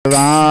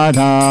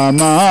Radha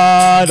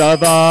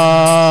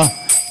Madhava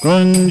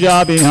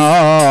Kunja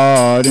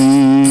Bihari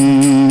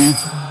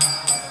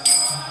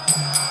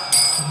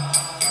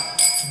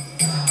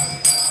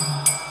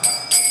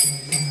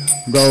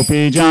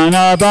Gopi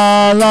Jana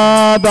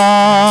Balaba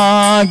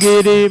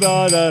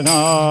Girivardhari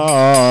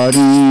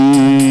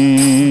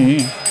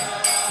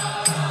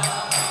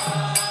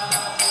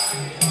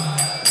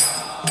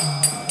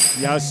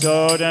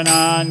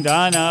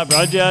Yasodanandana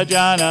Braja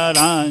Jana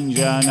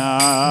Ranjana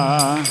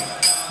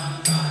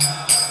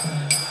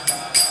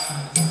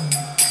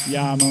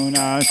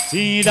Yamuna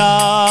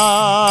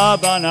Sita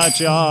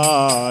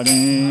Banachari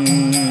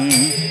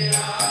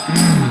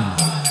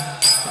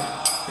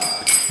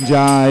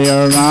Jaya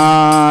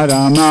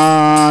Radha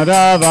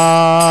Madhava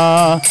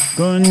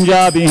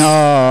Kunja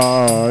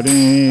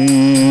Bihari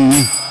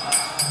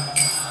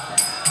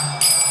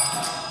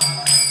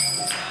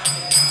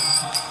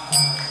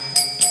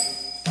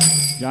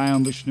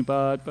Jayam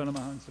Vishnupad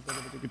Paramahansa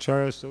Parvati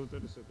Gacharya Sota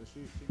Sota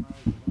Shri Srimad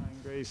Divine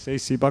Grace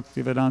A.C.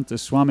 Bhaktivedanta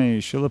Swami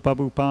Srila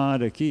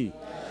Prabhupada Ki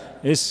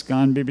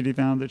ISKCON Bibidi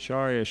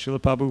Foundacharya Srila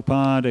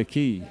Prabhupada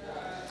Ki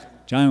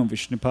Jayam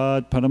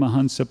Vishnupad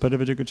Paramahansa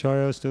Parvati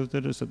Gacharya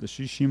Sota Sota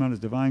Shri Srimad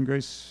Divine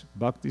Grace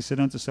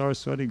Bhaktivedanta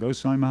Saraswati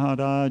Goswami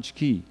Maharaj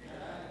Ki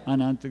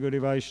Ananta Gauri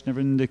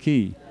Vaishnavrinda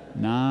Ki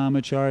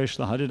Namacharya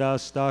Shri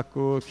Haridas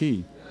Thakur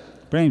Ki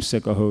Prem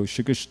Sekaho,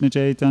 Shri Krishna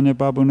Chaitanya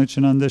Prabhu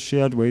Nityananda Shri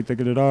Advaita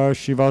Gadadhar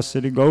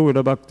Shivasari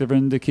Gaura Bhakta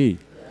Vrinda Ki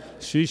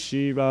Shri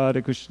Shri Radha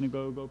Krishna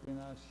Go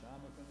Gopinath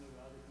Shyamakunda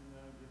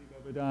Radha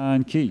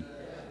Govardhan Ki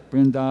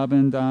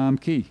Vrindavan Dham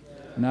Ki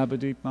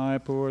Navadvip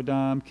Mayapur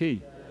Dham Ki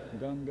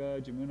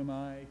Ganga Jamuna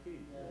Mai Ki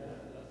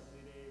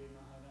Lassi Devi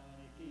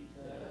Maharani Ki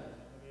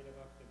Navadvita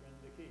Bhakta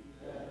Vrinda Ki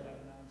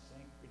Navanam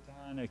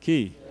Sankirtana Ki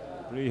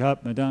Brihat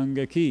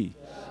Madanga Ki.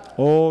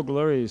 All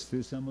glories to the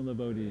assembled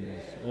devotees.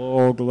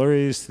 All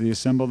glories to the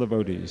assembled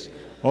devotees.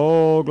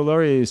 All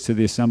glories to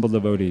the assembled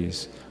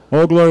devotees.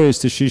 All glories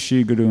to Shri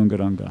Shri Guru and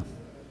Gauranga.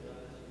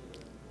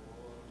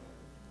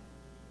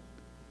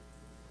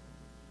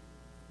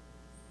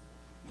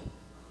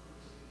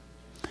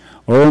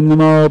 Om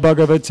Namo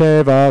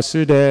Bhagavate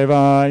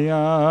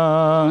Vasudevaya.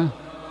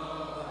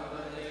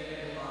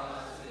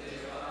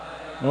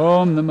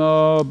 Om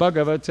Namo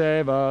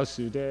Bhagavate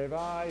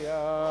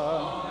Vasudevaya.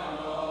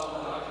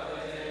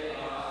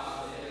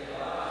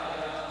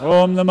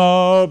 Om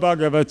Namo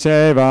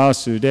Bhagavate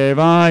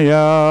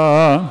Vasudevaya.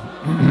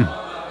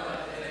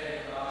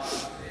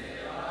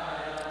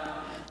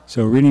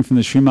 So reading from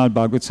the Srimad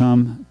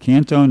Bhagavatam,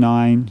 Canto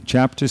 9,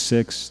 Chapter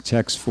 6,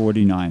 Text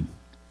 49.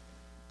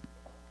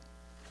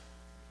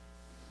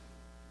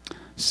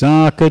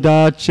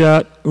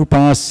 Sakadachat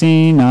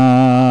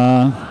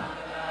upasina.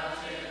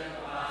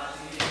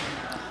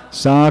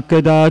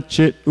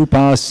 Sakadachat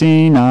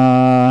upasina.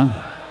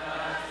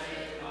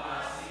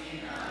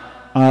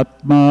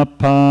 Atma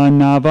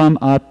panavam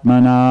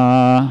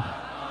atmana.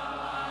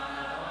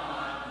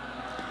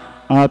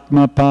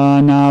 Atma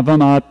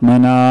panavam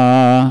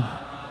atmana.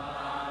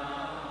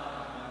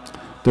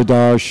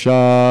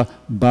 Dadarsha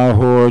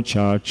bahur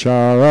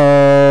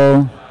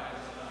chacharo.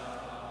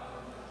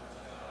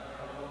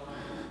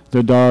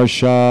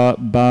 Dadarsha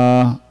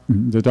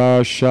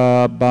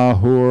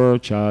bahur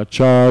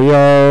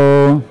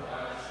chacharyo.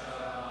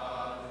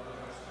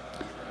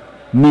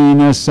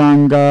 Mina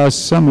Sangha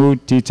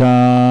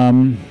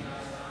Samutitam.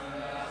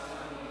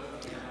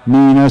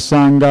 Mina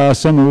Sangha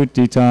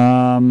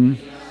Samutitam.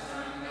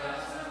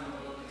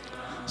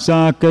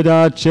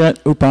 Sakadachat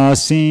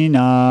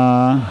Upasina.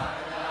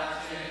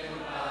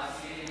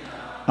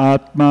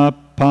 Atma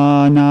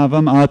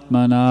Panavam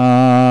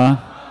Atmana.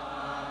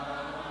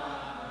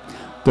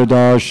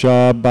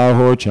 Dadarsha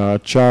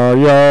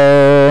Bahocacharya.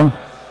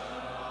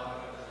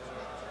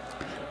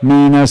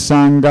 Mina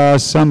Sangha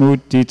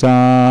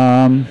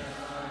Samutitam.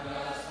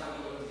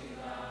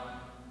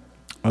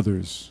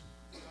 Others.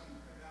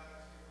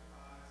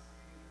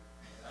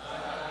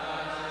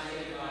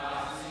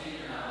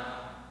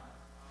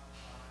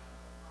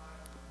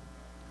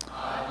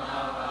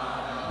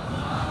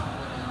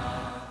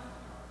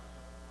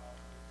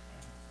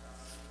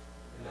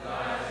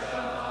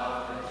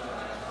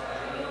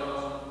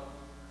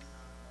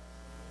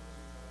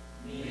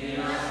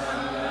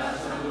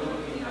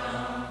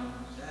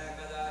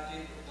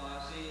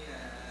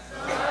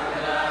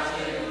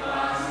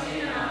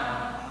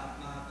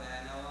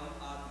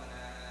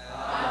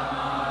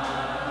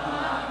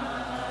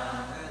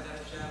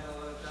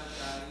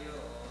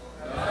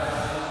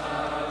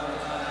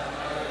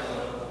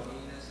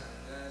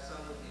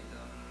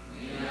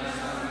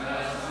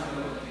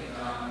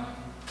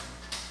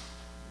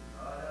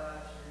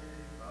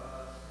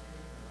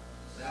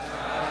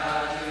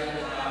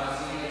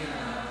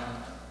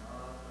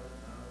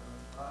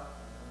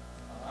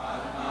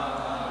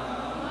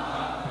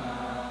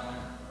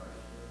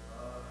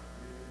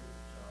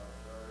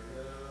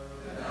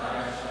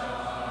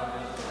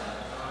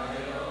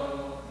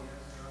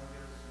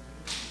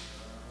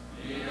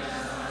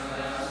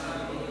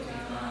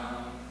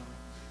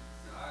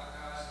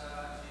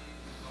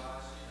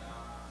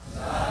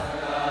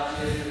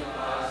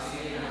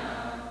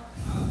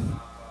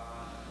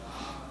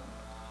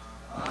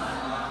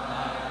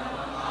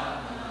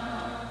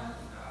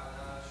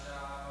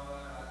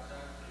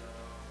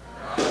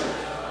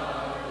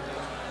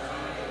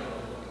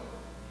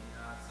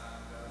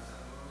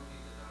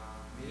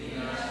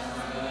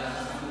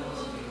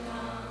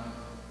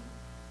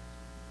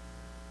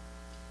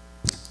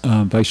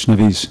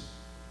 Vaishnavis.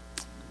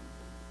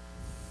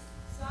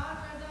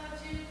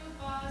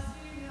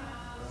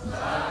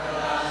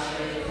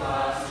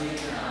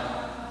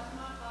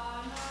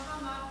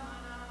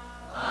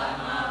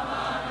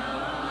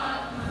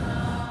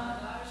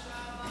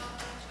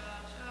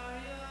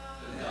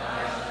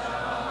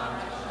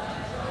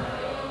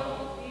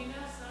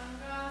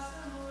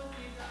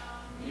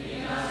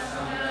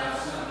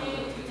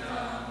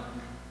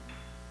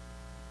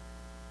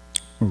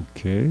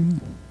 Okay.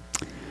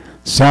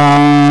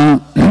 Sa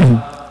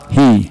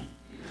he,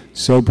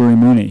 Sobari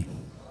Muni,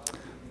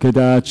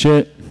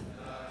 Kadachit,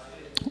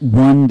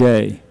 one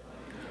day,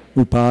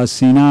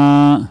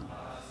 Upasina,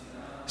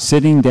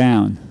 sitting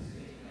down,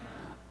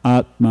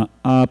 Atma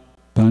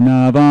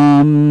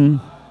Apanavam,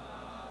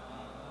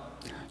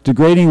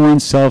 degrading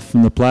oneself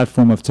from the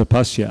platform of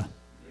tapasya,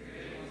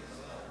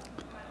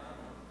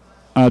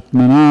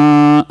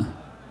 Atmana,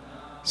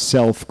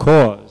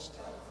 self-caused,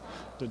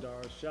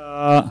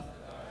 Tadarsha,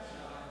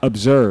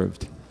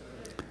 observed,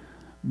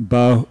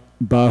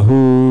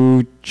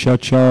 Bahu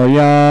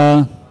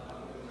Chacharya,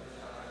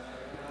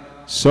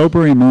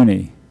 Sobari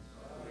Muni.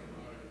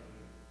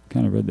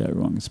 Kind of read that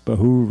wrong. It's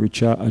Bahu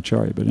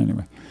Acharya, but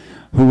anyway.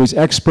 Who was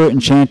expert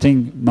in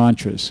chanting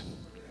mantras.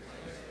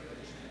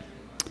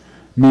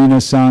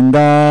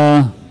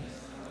 Minasanga,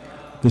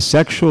 the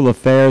sexual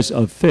affairs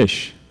of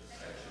fish.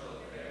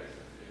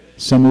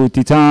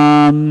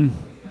 Samutitam,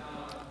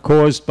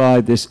 caused by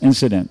this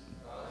incident.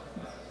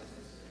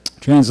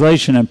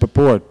 Translation and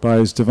purport by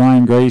His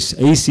Divine Grace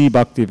A.C.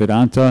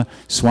 Bhaktivedanta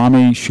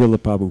Swami Srila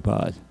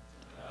Prabhupada.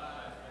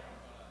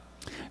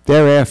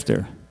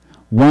 Thereafter,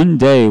 one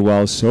day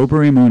while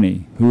Sobari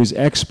Muni, who is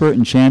expert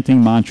in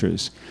chanting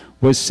mantras,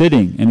 was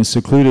sitting in a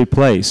secluded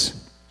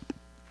place,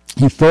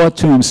 he thought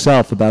to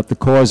himself about the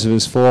cause of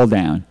his fall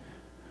down,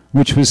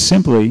 which was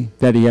simply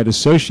that he had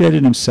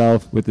associated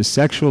himself with the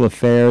sexual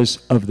affairs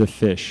of the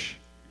fish.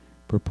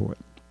 Purport.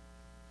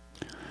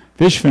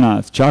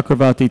 Vishwanath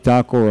Chakravarti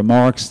Thakur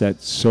remarks that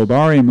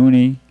Sobari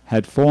Muni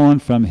had fallen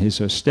from his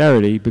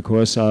austerity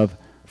because of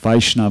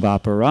Vaishnava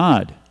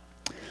aparad.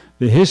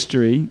 The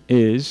history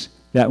is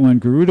that when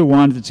Garuda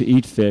wanted to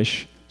eat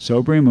fish,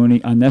 Sobari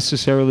Muni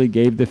unnecessarily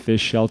gave the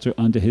fish shelter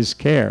under his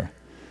care.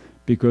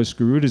 Because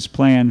Garuda's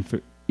plans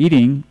for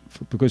eating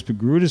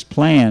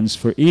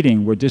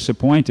were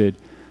disappointed,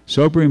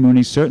 Sobari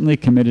Muni certainly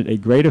committed a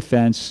great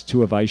offense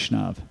to a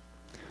Vaishnava.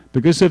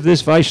 Because of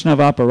this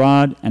Vaishnava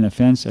aparad, an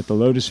offense at the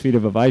lotus feet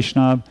of a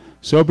Vaishnava,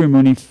 Sobari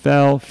Muni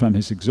fell from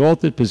his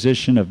exalted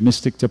position of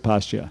mystic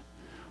tapasya.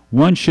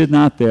 One should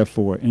not,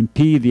 therefore,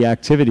 impede the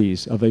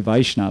activities of a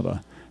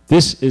Vaishnava.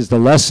 This is the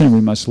lesson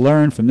we must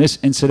learn from this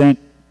incident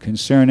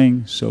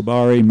concerning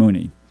Sobari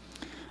Muni.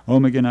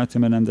 Om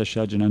Ganatamananda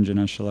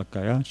Shajananjana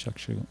Shalakaya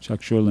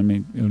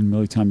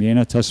Chakshurlamilitam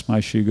Yena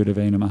Tasmai Shri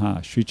Gurave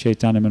Namaha Shri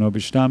Chaitanya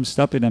Manobishtam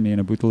Stapidam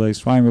Yena Bhutale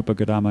Swayam Rupa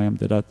Gadamayam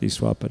Dadati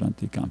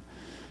Swapadantikam.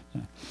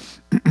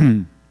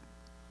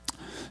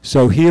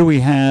 So here we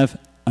have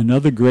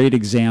another great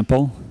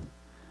example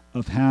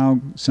of how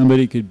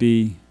somebody could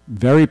be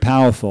very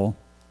powerful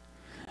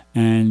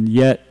and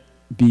yet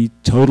be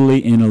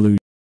totally in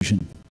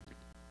illusion.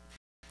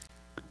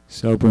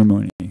 Sobari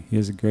Muni,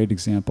 here's a great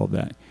example of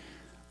that.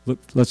 Look,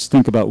 let's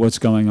think about what's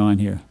going on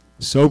here.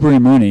 Sobari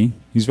Muni,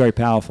 he's very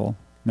powerful,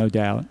 no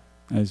doubt,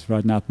 as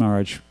Radhanath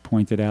Maharaj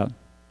pointed out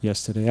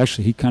yesterday.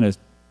 Actually, he kind of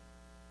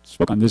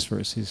spoke on this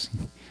verse.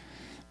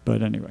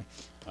 But anyway,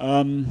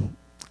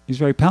 he's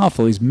very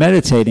powerful. He's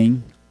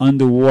meditating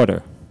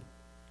underwater,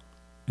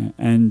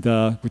 and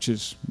which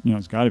is,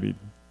 it's got to be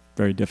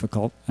very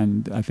difficult.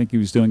 And I think he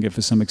was doing it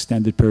for some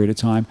extended period of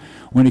time.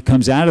 When he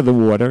comes out of the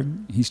water,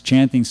 he's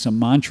chanting some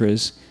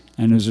mantras,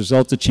 and as a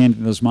result of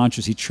chanting those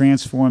mantras, he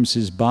transforms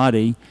his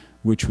body,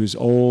 which was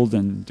old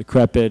and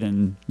decrepit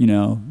and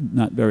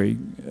not very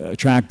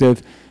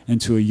attractive,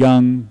 into a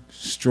young,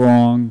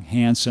 strong,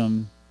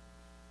 handsome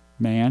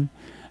man.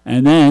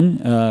 And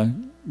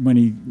then when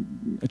he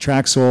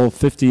attracts all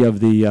 50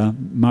 of the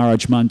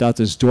Maharaj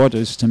Mandata's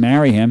daughters to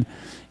marry him,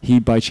 he,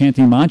 by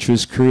chanting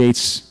mantras,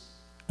 creates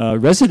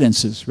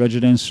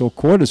residential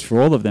quarters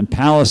for all of them,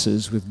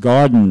 palaces with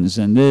gardens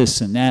and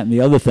this and that and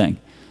the other thing.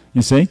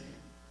 You see?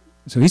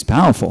 So he's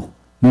powerful,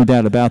 no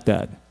doubt about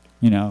that.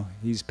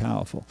 He's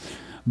powerful.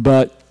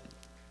 But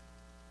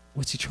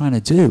what's he trying to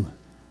do?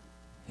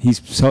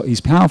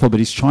 He's powerful, but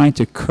he's trying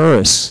to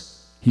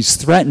curse. He's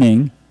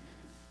threatening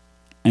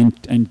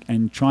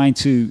and trying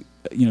to,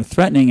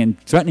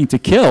 threatening to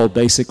kill,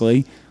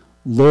 basically,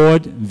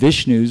 Lord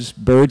Vishnu's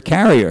bird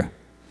carrier.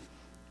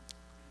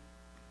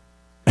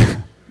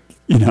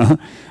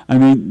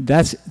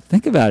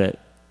 Think about it.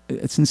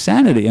 It's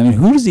insanity.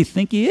 Who does he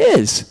think he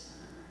is?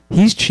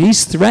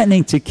 He's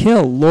threatening to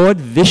kill Lord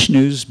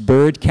Vishnu's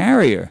bird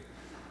carrier.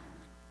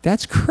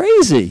 That's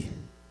crazy.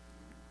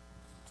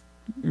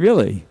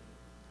 Really.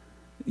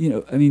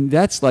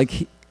 That's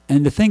like,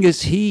 and the thing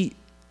is, he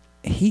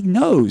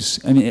knows.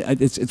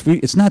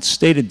 It's not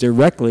stated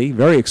directly,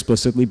 very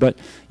explicitly, but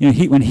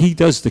when he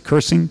does the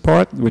cursing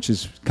part, which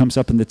comes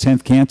up in the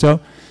 10th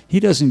canto, he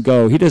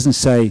doesn't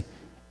say,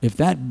 if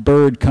that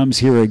bird comes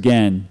here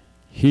again,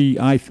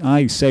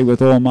 I say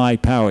with all my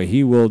power,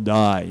 he will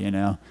die, you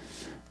know.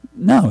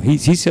 No, he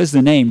says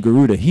the name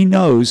Garuda. He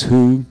knows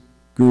who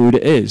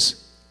Garuda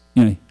is.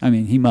 You know, I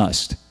mean, he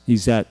must.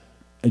 He's that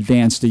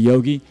advanced a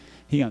yogi.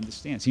 He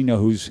understands. He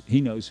knows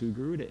who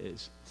Garuda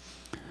is.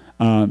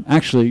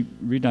 Actually,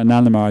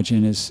 Sridhar Maharaj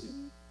in his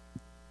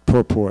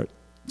purport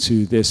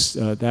to this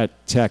that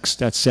text,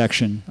 that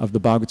section of the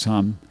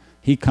Bhagavatam,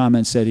 he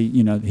comments that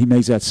he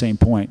makes that same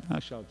point.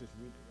 Actually, I'll just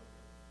read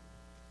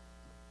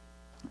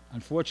it.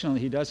 Unfortunately,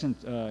 he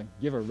doesn't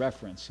give a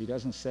reference. He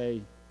doesn't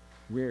say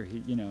where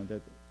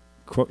that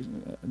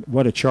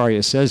what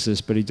Acharya says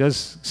this, but he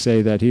does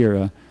say that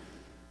here.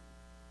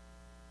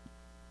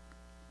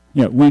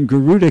 When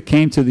Garuda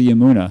came to the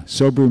Yamuna,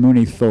 Sobhru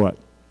Muni thought,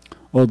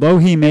 although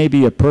he may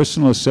be a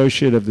personal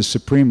associate of the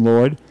Supreme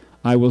Lord,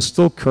 I will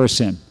still curse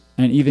him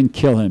and even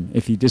kill him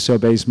if he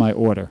disobeys my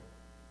order.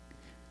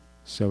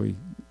 So he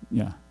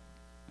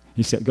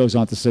goes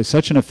on to say,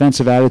 such an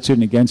offensive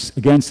attitude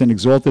against an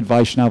exalted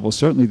Vaishnava will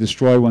certainly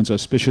destroy one's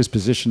auspicious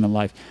position in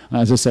life.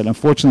 As I said,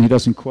 unfortunately, he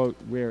doesn't quote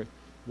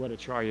what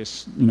Acharya,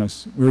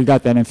 where he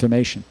got that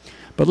information.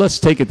 But let's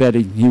take it that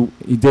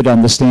he did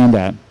understand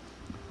that.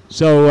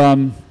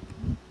 So,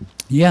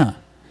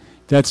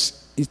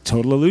 that's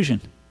total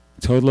illusion.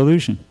 Total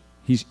illusion.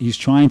 He's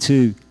trying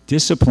to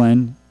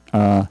discipline,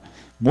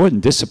 more than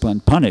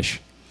discipline,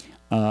 punish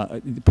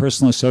the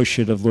personal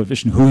associate of Lord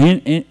Vishnu, who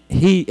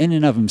he in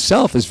and of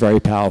himself is very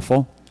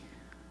powerful.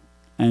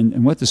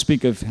 And what to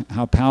speak of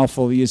how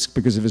powerful he is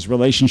because of his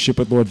relationship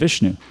with Lord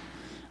Vishnu.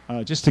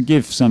 Just to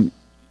give some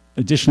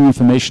additional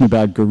information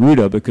about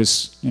Garuda,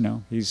 because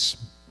he's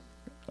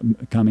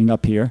coming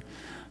up here.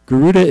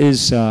 Garuda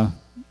is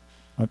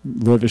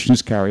Lord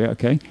Vishnu's carrier,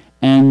 okay,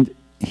 and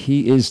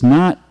he is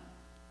not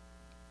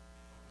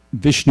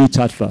Vishnu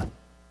Tattva,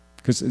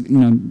 because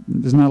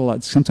there's not a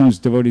lot. Sometimes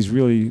devotees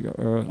really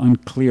are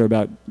unclear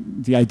about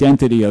the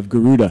identity of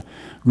Garuda.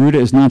 Garuda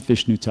is not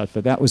Vishnu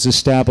Tattva. That was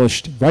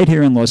established right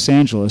here in Los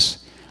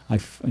Angeles. I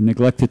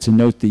neglected to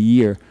note the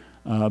year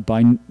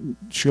by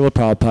Srila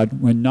Prabhupada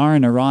when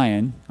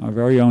Naranarayan, our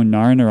very own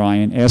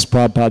Naranarayan, asked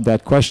Prabhupada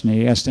that question.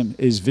 He asked him,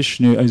 "Is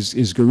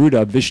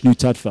Garuda Vishnu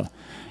Tattva?"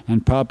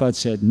 And Prabhupada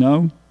said,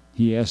 no.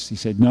 He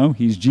said, no,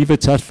 he's Jiva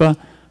Tattva,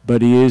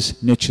 but he is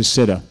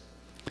Nityasiddha.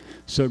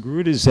 So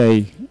Garuda is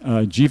a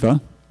Jiva,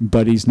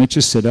 but he's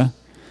Nityasiddha.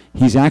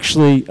 He's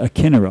actually a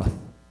Kinnara,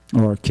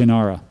 or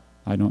Kinnara.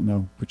 I don't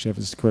know whichever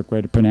is the correct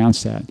way to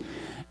pronounce that.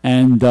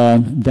 And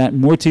that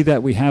Murti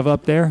that we have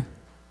up there,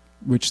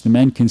 which the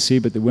men can see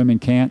but the women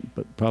can't,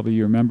 but probably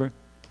you remember,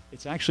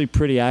 it's actually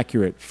pretty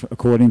accurate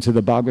according to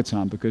the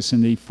Bhagavatam, because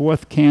in the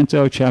 4th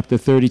canto, chapter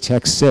 30,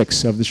 text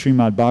 6 of the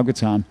Srimad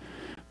Bhagavatam,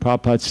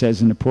 Prabhupada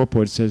says in the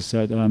purport, it says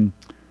that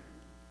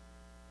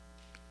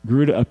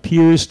Garuda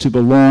appears to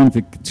belong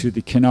to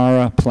the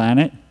Kinnara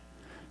planet.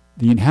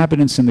 The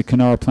inhabitants in the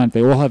Kinnara planet,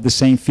 they all have the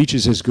same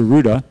features as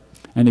Garuda,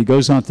 and he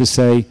goes on to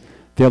say,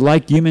 they're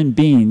like human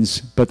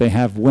beings, but they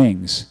have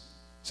wings.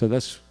 So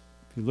that's,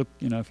 if you look,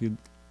 if you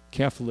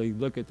carefully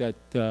look at that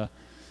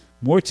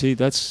Murti,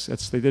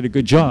 they did a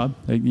good job.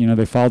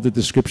 They followed the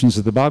descriptions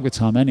of the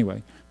Bhagavatam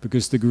anyway,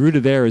 because the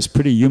Garuda there is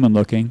pretty human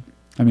looking.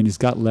 I mean, he's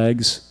got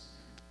legs,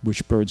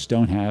 which birds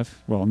don't have.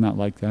 Well, not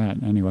like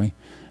that anyway.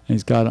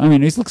 And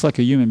he looks like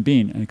a human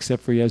being,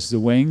 except for he has the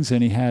wings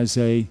and he has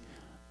an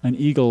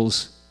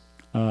eagle's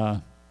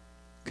kind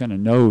of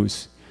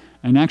nose.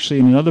 And actually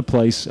in another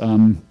place,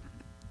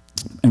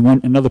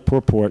 another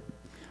purport,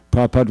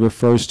 Prabhupada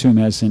refers to him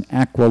as an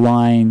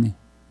aquiline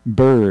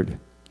bird.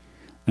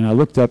 And I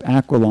looked up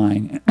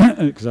aquiline,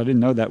 because I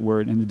didn't know that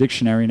word in the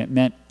dictionary, and it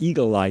meant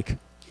eagle-like,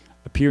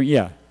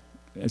 appearing,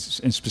 and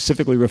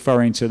specifically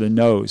referring to the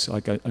nose,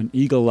 like an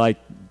eagle-like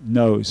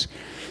nose.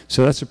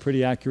 So that's a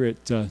pretty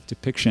accurate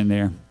depiction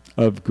there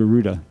of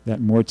Garuda,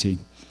 that Murti.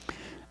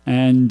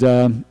 And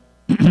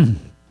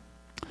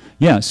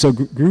so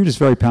Garuda is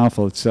very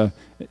powerful.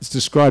 It's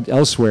described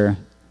elsewhere.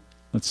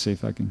 Let's see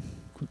if I can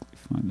quickly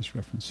find this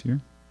reference here.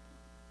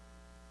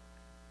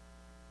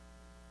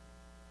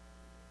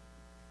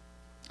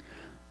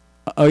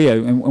 Oh yeah,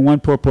 in one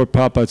purport,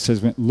 Prabhupada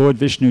says, when Lord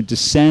Vishnu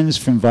descends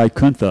from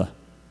Vaikuntha,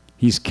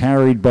 he's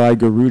carried by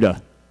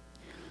Garuda.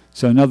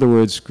 So in other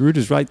words,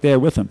 Garuda's right there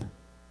with him.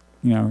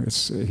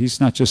 He's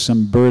not just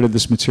some bird of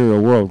this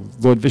material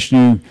world. Lord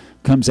Vishnu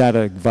comes out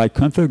of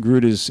Vaikuntha,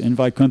 Garuda's in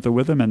Vaikuntha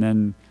with him, and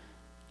then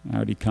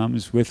out he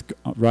comes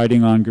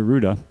riding on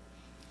Garuda.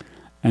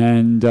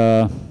 And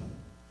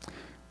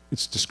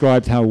it's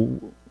described how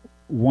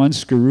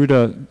once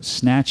Garuda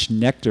snatched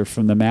nectar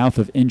from the mouth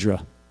of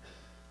Indra.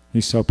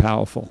 He's so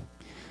powerful.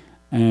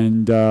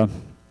 And and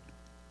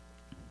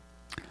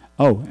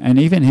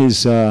even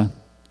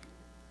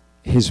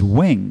his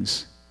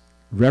wings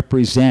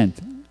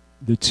represent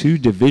the two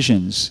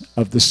divisions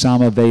of the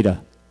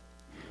Samaveda,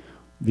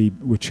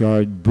 which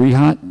are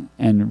Brihat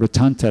and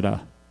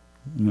Ratantara.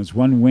 And there's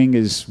one wing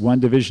is one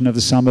division of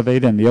the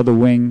Samaveda, and the other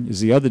wing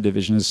is the other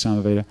division of the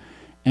Samaveda.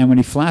 And when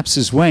he flaps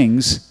his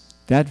wings,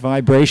 that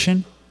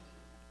vibration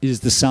is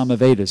the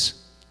Samavedas.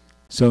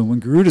 So when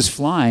Garuda's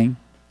flying,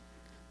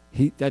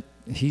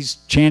 he's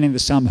chanting the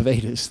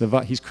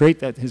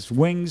Samavedas. His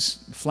wings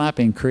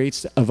flapping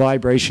creates a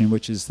vibration,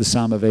 which is the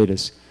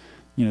Samavedas.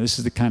 You know, this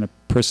is the kind of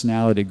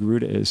personality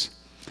Garuda is.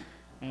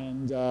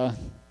 And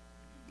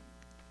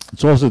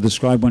it's also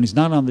described when he's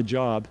not on the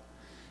job,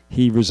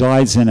 he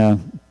resides in a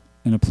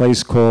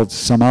place called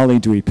Somali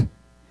Dweep.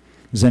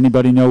 Does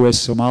anybody know where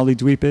Somali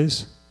Dweep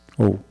is?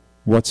 Or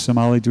what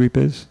Somali Dweep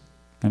is?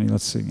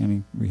 Let's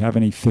see, we have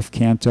any fifth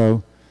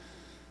canto?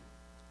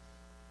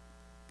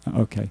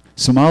 Okay.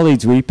 Somali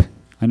Dweep,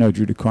 I know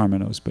Drew DeKarma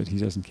knows, but he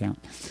doesn't count.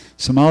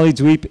 Somali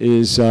Dweep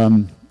is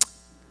the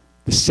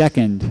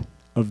second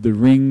of the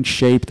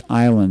ring-shaped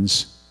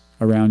islands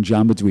around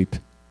Jambudweep.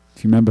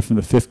 If you remember from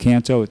the fifth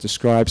canto, it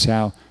describes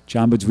how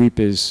Jambudweep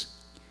is,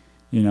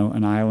 you know,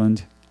 an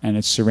island, and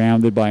it's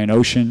surrounded by an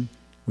ocean,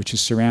 which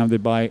is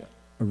surrounded by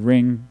a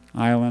ring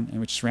island,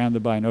 and which is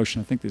surrounded by an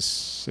ocean. I think there's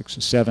 6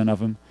 or 7 of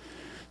them.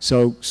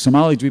 So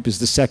Somali Dweep is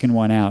the second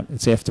one out.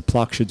 It's after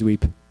Plaksha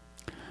Dweep.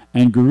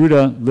 And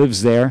Garuda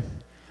lives there,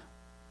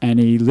 and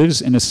he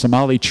lives in a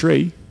Somali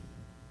tree,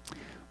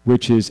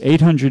 which is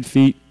 800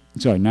 feet,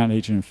 sorry, not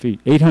 800 feet,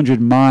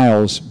 800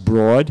 miles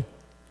broad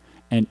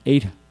and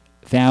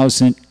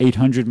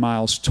 8,800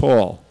 miles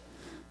tall.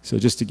 So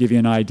just to give you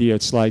an idea,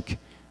 it's like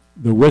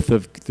the width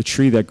of the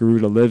tree that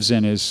Garuda lives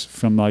in is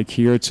from like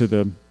here to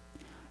the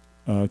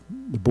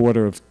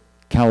border of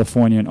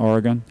California and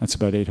Oregon. That's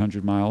about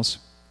 800 miles.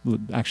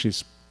 Actually,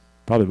 it's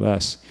probably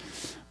less.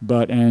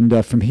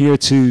 And from here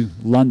to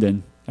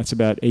London, that's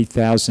about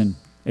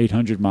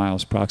 8,800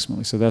 miles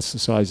approximately. So that's the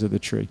size of the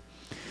tree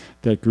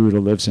that Garuda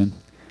lives in.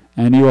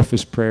 And he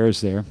offers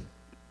prayers there.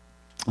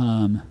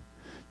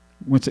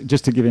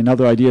 Just to give you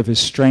another idea of his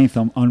strength,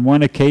 on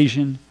one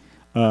occasion,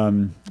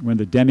 when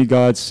the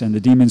demigods and the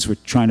demons were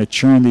trying to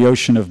churn the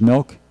ocean of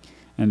milk,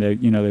 and they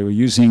were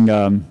using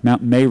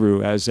Mount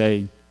Meru as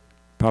a,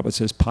 Prabhupada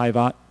says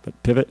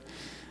pivot,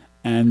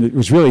 and it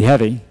was really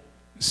heavy,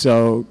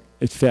 so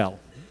it fell.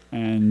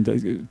 And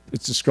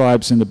it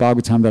describes in the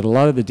Bhagavatam that a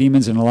lot of the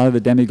demons and a lot of the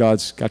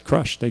demigods got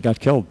crushed. They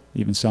got killed,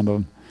 even some of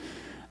them.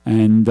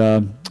 And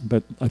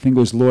but I think it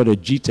was Lord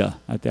Ajita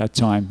at that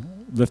time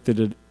lifted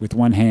it with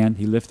one hand.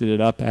 He lifted it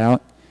up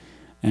out,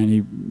 and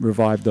he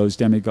revived those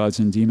demigods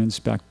and demons,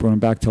 brought them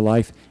back to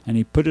life. And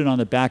he put it on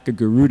the back of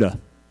Garuda,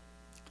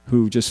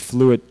 who just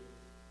flew it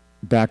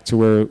back to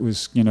where it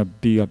was going to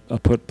be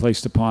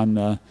placed upon,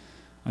 I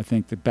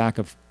think, the back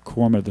of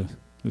Korma, the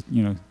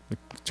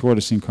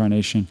tortoise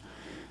incarnation.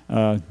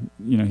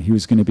 He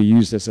was going to be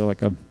used as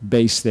like a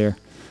base there.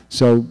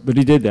 So, but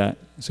he did that.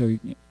 So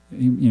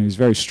he's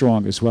very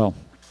strong as well.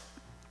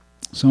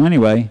 So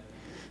anyway,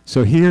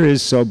 so here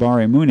is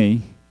Sobari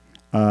Muni,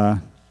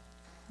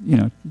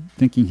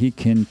 thinking he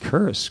can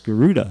curse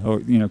Garuda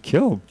or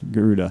kill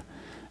Garuda.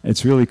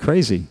 It's really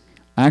crazy.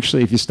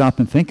 Actually, if you stop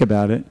and think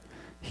about it,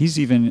 he's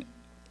even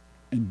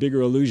in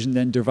bigger illusion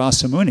than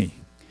Durvasa Muni,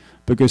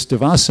 because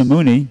Durvasa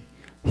Muni,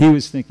 he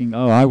was thinking,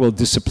 oh, I will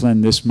discipline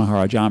this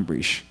Maharaj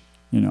Ambrish.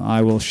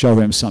 I will show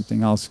him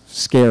something. I'll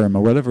scare him,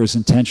 or whatever his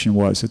intention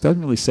was. It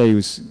doesn't really say he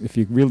was. If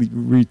you really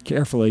read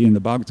carefully in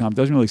the Bhagavatam, it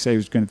doesn't really say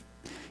he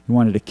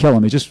wanted to kill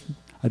him. I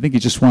think he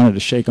just wanted to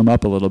shake him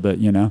up a little bit,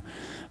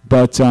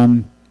 But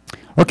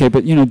okay,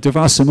 but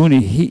Durvasa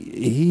Muni,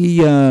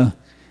 he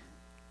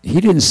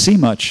didn't see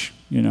much.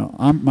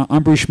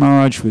 Ambrish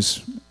Maharaj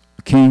was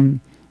a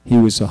king. He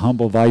was a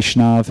humble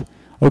Vaishnav.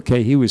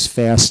 Okay, he was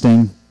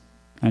fasting,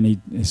 and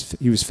he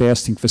was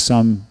fasting for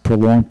some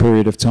prolonged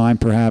period of time,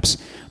 perhaps.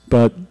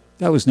 But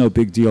that was no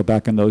big deal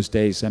back in those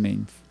days. I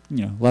mean,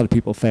 a lot of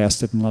people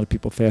fasted, and a lot of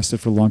people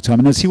fasted for a long time.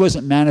 And as he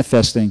wasn't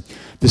manifesting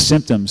the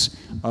symptoms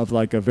of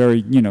like a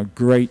very,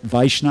 great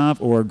Vaishnav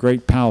or a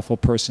great powerful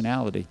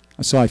personality,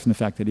 aside from the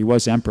fact that he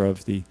was emperor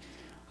of I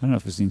don't know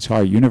if it was the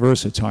entire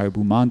universe, entire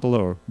Bhumandala,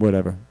 or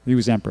whatever. He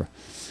was emperor.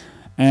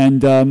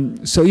 And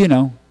so,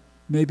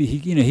 maybe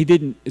he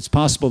didn't, it's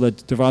possible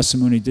that Durvasa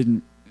Muni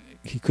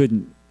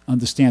couldn't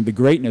understand the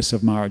greatness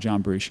of Maharaj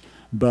Ambrish.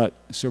 But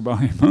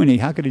Sobari Muni,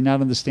 how could he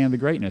not understand the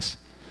greatness?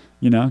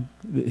 He knows.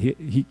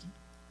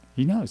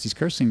 He's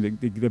cursing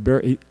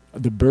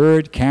the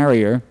bird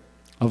carrier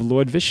of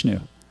Lord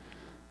Vishnu.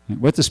 And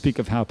what to speak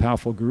of how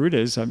powerful Garuda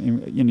is? I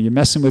mean, you're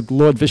messing with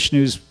Lord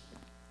Vishnu's,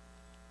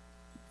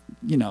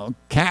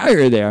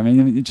 carrier there. I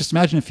mean, just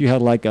imagine if you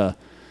had like a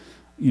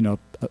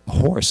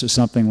horse or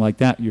something like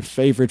that, your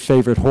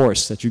favorite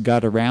horse that you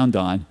got around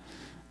on,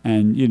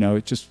 and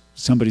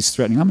somebody's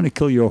threatening, I'm going to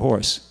kill your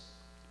horse.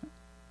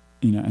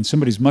 And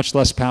somebody's much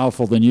less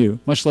powerful than you,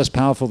 much less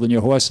powerful than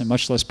your horse, and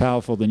much less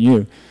powerful than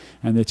you,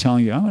 and they're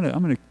telling you, I'm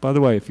gonna. By the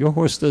way, if your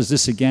horse does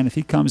this again, if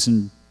he comes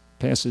and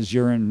passes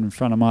urine in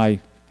front of my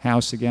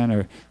house again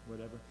or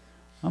whatever,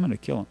 I'm gonna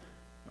kill him.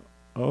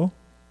 Oh,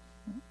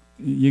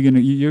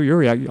 you're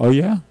reacting. Oh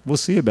yeah, we'll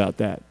see about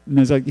that. And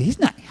it's like, he's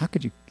not. How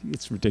could you?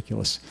 It's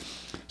ridiculous.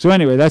 So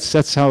anyway,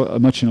 that's how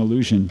much an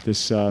illusion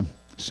this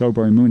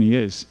Sobari Muni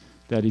is,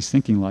 that he's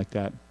thinking like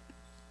that,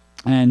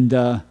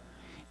 and.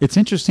 It's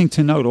interesting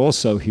to note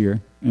also here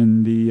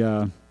in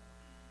the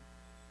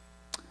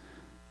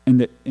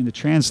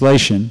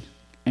translation,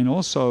 and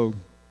also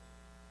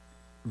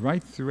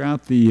right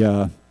throughout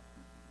the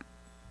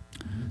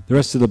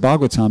rest of the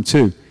Bhagavatam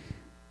too.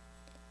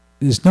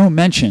 There's no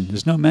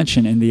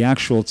mention in the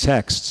actual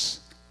texts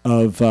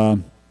of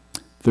the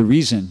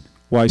reason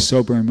why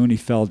Sobra Muni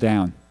fell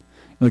down.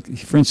 Like,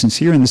 for instance,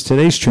 here in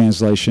today's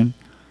translation,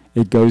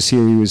 it goes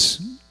here, he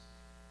was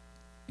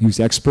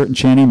expert in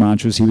chanting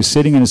mantras, he was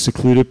sitting in a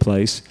secluded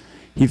place,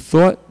 he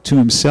thought to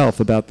himself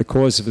about the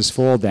cause of his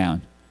fall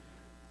down.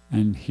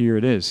 And here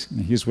it is,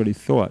 and here's what he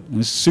thought. And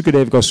this is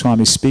Sukadeva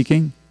Goswami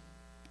speaking,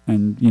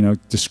 and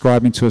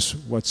describing to us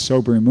what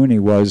Sobra Muni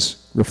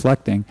was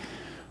reflecting,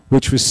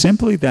 which was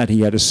simply that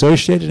he had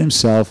associated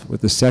himself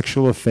with the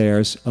sexual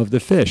affairs of the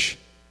fish.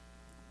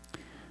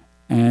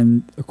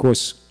 And of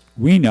course,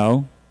 we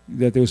know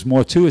that there was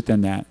more to it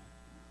than that.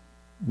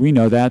 We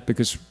know that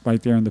because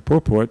right there in the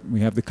purport,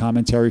 we have the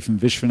commentary from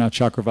Vishwanath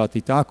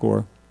Chakravarti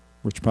Thakur,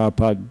 which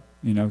Prabhupada,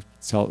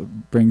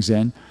 brings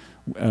in,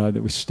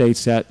 that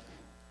states that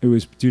it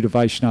was due to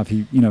Vaishnav.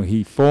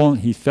 He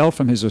fell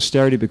from his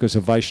austerity because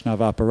of Vaishnav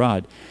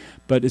aparad.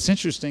 But it's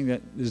interesting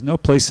that there's no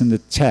place in the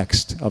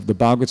text of the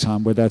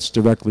Bhagavatam where that's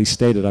directly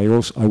stated. I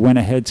went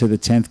ahead to the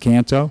 10th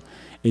canto.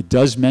 It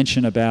does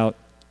mention about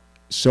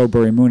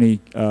Sobra Muni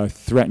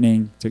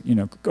threatening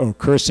to, or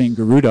cursing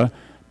Garuda,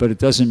 but it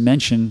doesn't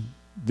mention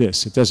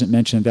this. It doesn't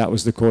mention that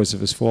was the cause of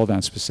his fall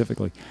down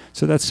specifically.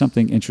 So that's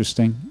something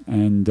interesting,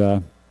 and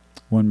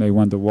one may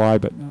wonder why,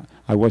 but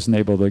I wasn't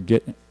able to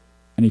get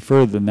any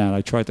further than that. I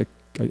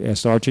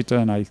asked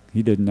Archita, and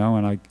he didn't know,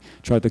 and I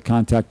tried to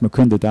contact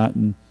Mukunda Dat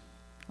and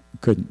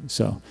couldn't.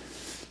 So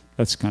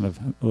that's kind of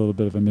a little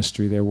bit of a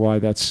mystery there, why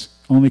that's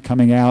only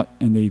coming out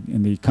in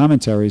the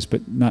commentaries,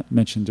 but not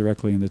mentioned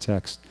directly in the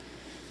text.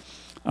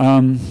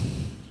 But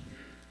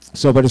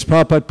as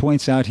Prabhupada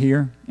points out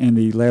here in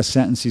the last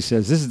sentence, he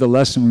says, this is the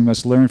lesson we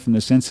must learn from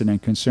this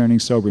incident concerning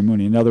Sobra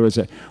Muni. In other words,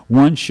 that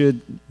one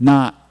should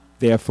not,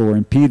 therefore,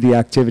 impede the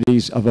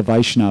activities of a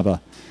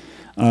Vaishnava.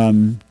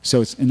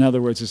 So in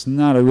other words, it's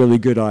not a really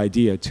good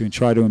idea to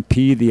try to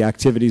impede the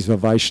activities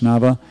of a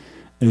Vaishnava.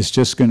 It's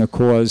just going to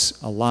cause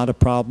a lot of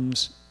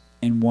problems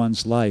in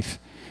one's life.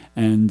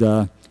 And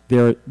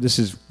this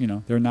is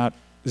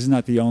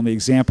not the only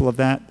example of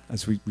that.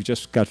 As we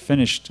just got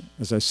finished,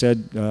 as I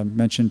said,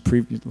 mentioned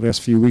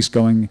last few weeks,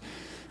 going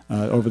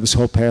over this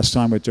whole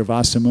pastime with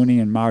Durvasa Muni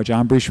and Maharaj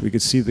Ambrish, we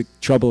could see the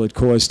trouble it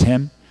caused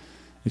him.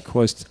 It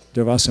caused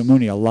Durvasa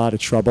Muni a lot of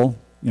trouble,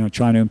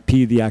 trying to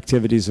impede the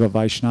activities of a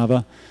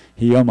Vaishnava.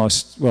 He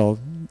almost,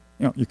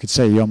 you could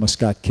say he almost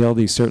got killed.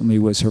 He certainly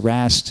was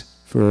harassed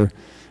for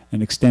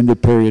an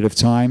extended period of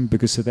time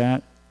because of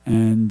that.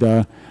 And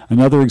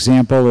another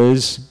example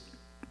is,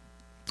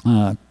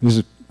 this is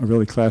a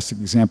really classic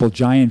example,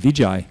 Jai and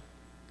Vijay.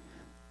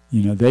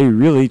 They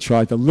really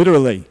tried to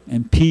literally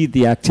impede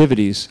the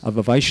activities of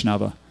a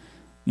Vaishnava.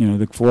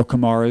 The four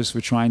Kumaras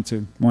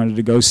wanted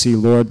to go see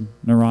Lord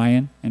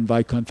Narayan in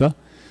Vaikuntha,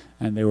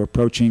 and they were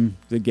approaching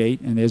the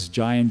gate, and there's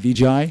Jai and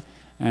Vijay,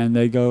 and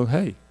they go,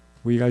 hey,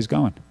 where are you guys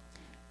going?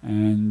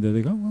 And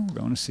they go, well, we're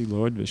going to see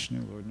Lord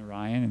Vishnu, Lord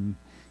Narayan,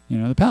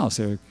 and the palace.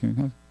 They're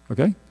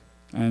okay?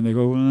 And they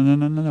go, well,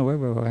 no,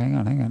 wait, hang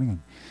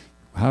on.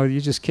 How are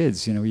you just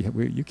kids?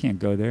 You can't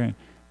go there. And,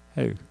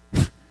 hey,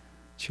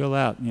 chill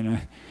out.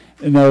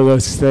 In other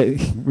words,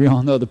 we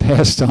all know the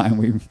pastime.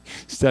 We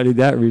studied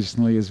that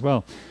recently as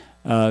well.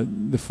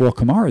 The four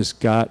Kumaras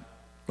got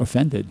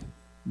offended.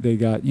 They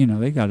got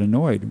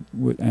annoyed,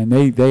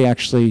 and they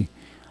actually,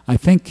 I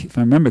think, if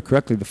I remember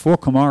correctly, the four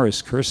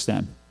Kumaras cursed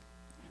them.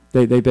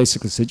 They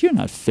basically said, "You're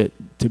not fit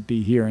to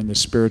be here in the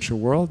spiritual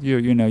world.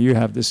 You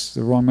have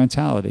the wrong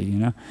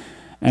mentality."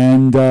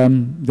 And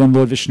then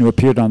Lord Vishnu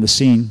appeared on the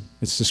scene.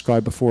 It's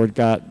described before it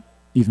got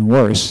even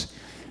worse.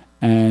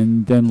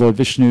 And then Lord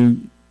Vishnu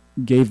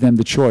gave them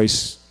the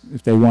choice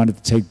if they wanted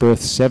to take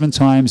birth 7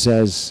 times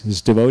as his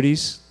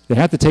devotees. They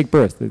had to take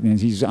birth.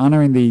 He's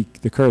honoring the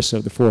curse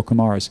of the four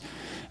Kumaras.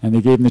 And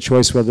they gave them the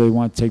choice whether they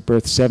wanted to take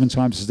birth 7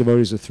 times as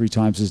devotees or 3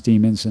 times as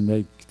demons. And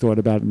they thought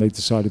about it and they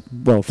decided,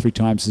 well, 3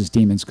 times as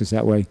demons, because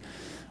that way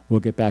we'll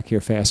get back here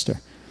faster.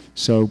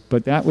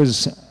 But that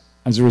was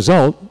as a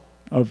result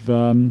of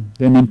them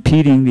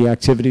impeding the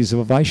activities of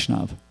a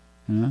Vaishnava.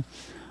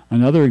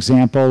 Another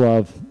example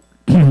of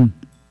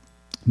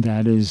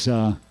that is,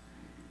 I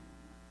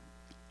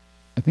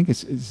think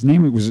his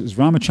name was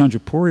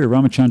Ramachandra Puri or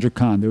Ramachandra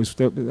Khan. There was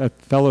that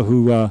fellow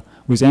who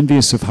was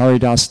envious of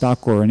Haridas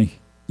Thakur, and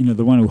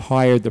the one who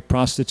hired the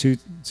prostitute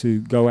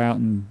to go out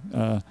and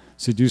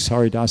seduce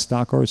Haridas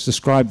Thakur. It's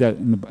described that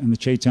in the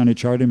Chaitanya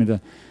Charitamrita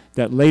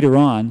that later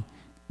on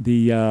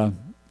the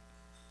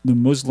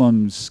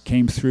Muslims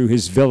came through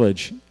his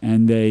village,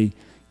 and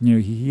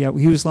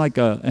he was like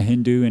a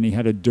Hindu, and he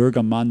had a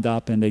Durga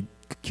Mandap, and they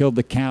killed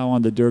the cow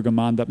on the Durga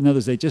Mandap. In other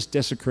words, they just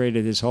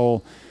desecrated his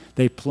whole.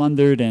 They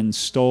plundered and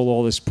stole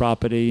all his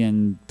property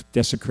and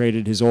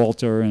desecrated his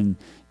altar and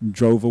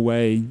drove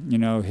away,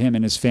 him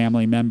and his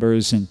family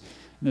members, and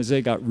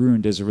they got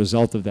ruined as a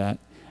result of that.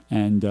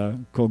 And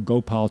called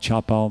Gopal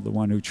Chapal, the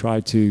one who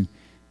tried to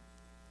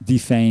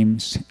defame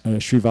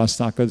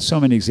Srivastaka. There's so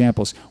many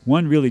examples.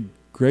 One really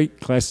great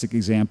classic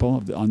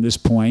example on this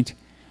point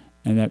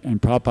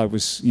And Prabhupada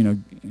was,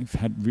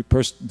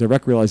 had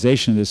direct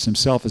realization of this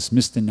himself as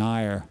Mr.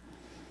 Nair.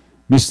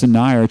 Mr.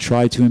 Nair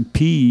tried to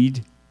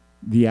impede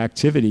the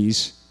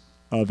activities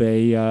of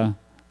a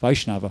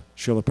Vaishnava,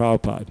 Srila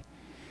Prabhupada,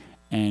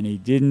 and he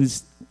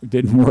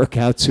didn't work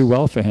out too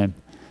well for him.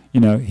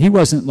 He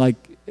wasn't like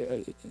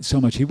so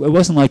much. It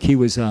wasn't like he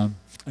was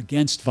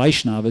against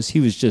Vaishnavas. He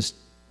was just,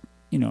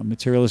 a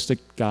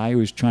materialistic guy who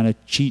was trying to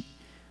cheat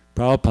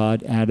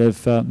Prabhupada out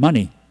of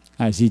money,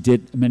 as he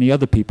did many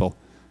other people.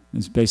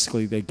 It's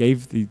basically, they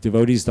gave the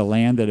devotees the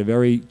land at a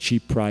very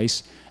cheap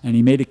price, and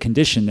he made a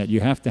condition that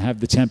you have to have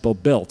the temple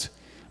built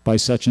by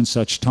such and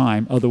such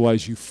time,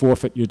 otherwise you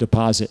forfeit your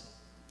deposit.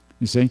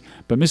 You see?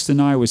 But Mr.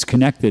 Nair was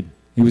connected.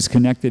 He was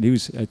connected.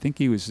 I think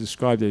he was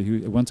described at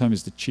one time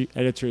as the chief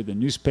editor of the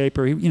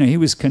newspaper. He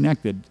was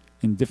connected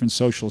in different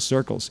social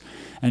circles,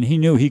 and he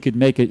knew he could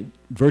make it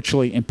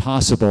virtually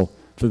impossible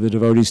for the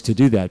devotees to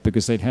do that,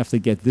 because they'd have to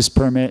get this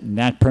permit and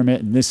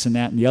this and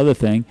that and the other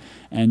thing,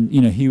 and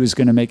he was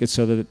going to make it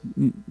so that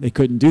they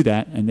couldn't do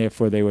that, and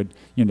therefore they would,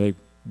 they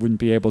wouldn't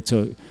be able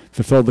to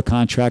fulfill the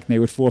contract, and they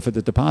would forfeit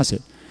the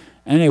deposit.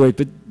 Anyway,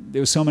 but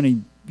there were so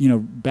many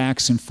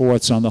backs and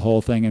forths on the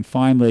whole thing, and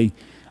finally,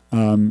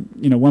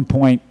 one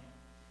point,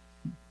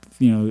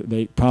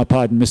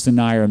 Prabhupada and Mr.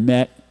 Nair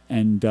met,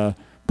 and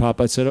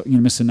Prabhupada said,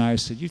 Mr. Nair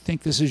said, "You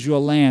think this is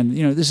your land?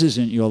 This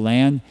isn't your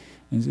land."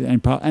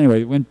 And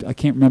anyway, I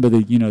can't remember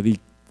who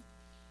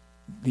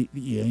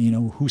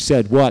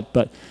said what,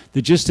 but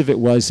the gist of it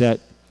was that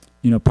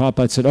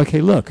Prabhupada said,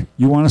 "Okay, look,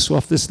 you want us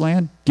off this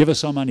land? Give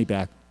us our money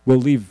back. We'll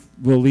leave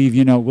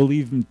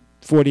in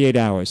 48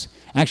 hours.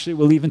 Actually,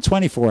 we'll leave in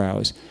 24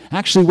 hours.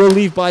 Actually, we'll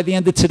leave by the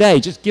end of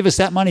today. Just give us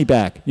that money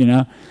back."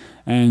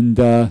 And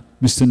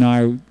Mr.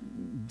 Nair,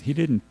 he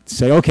didn't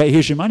say, "Okay,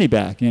 here's your money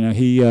back."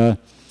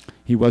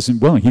 He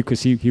wasn't willing,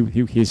 because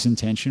his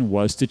intention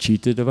was to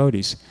cheat the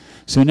devotees.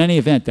 So in any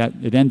event, that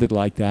it ended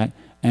like that.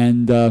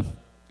 And I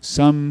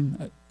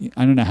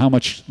don't know how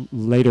much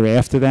later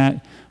after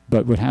that,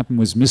 but what happened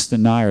was Mr.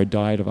 Nair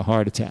died of a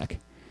heart attack.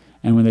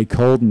 And when they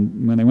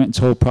went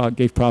and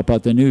gave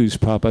Prabhupada the news,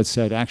 Prabhupada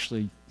said,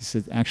 actually,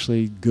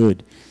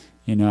 good.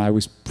 I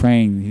was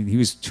praying. He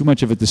was too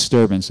much of a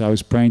disturbance. I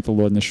was praying to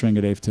Lord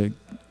Nrsingadev to.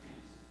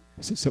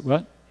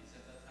 What?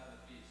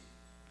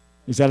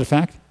 Is that a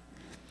fact?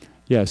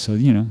 Yeah, so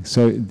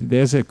so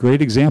there's a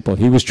great example.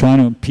 He was trying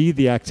to impede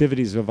the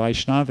activities of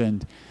Vaishnava,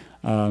 and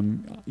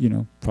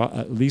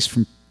at least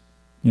from,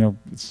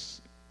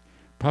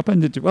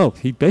 Prabhupada,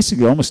 he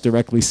basically almost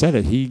directly said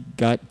it. He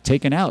got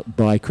taken out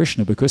by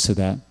Krishna because of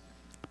that.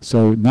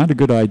 So not a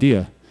good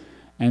idea.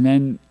 And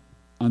then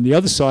on the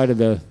other side of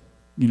the,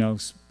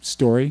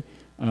 story,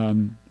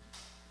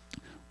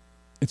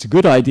 it's a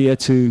good idea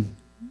to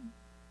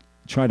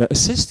try to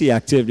assist the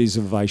activities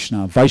of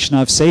Vaishnava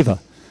Seva.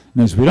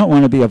 Because we don't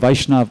want to be a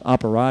Vaishnav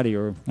operati,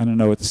 or I don't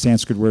know what the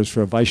Sanskrit word is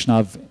for a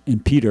Vaishnav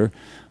impeder,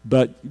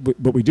 but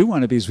what we do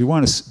want to be is we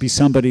want to be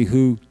somebody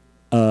who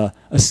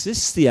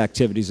assists the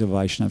activities of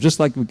Vaishnav. Just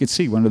like we could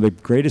see, one of the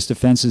greatest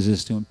offenses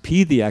is to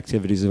impede the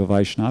activities of a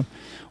Vaishnav.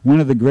 One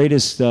of the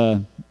greatest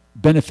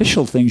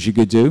beneficial things you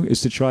could do is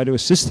to try to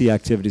assist the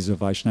activities of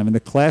Vaishnav. And the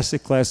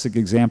classic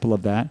example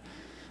of that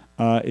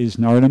is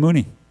Narada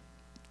Muni.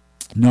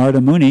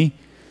 Narada Muni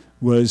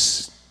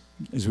was,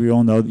 as we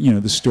all know,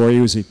 the story.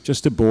 He was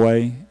just a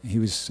boy. He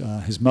was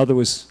his mother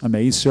was a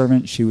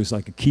maidservant. She was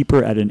like a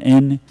keeper at an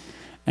inn,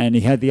 and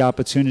he had the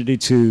opportunity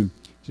to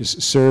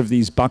just serve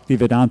these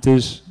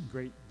Bhaktivedantas,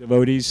 great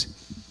devotees,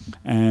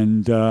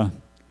 and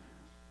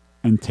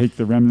take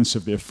the remnants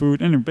of their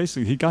food. And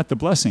basically, he got the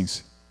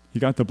blessings. He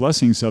got the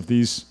blessings of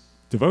these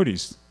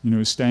devotees.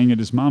 Staying at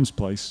his mom's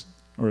place,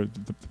 or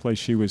the place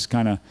she was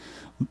kind of,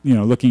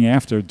 looking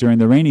after during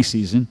the rainy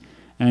season.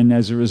 And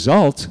as a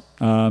result,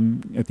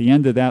 at the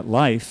end of that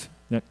life,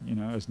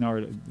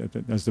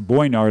 as the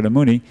boy Narada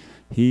Muni,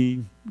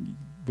 he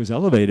was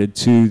elevated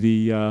to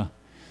the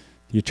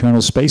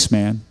eternal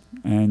spaceman,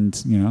 and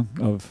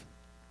of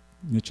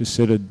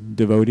Nityasiddha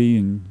devotee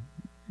and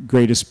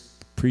greatest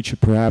preacher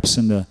perhaps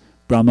in the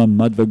Brahma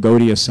Madhva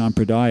Gaudiya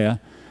Sampradaya,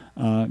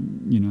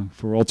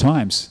 for all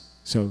times.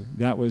 So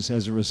that was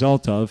as a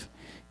result of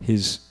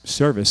his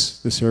service,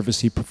 the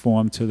service he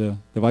performed to the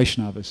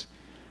Vaishnavas.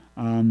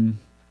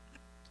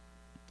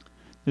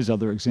 There's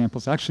other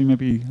examples. Actually,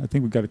 I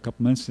think we've got a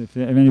couple minutes. If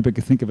anybody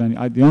could think of any.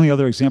 The only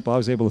other example I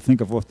was able to think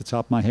of off the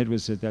top of my head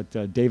was that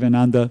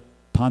Devananda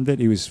Pandit.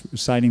 He was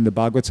reciting the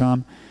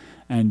Bhagavatam,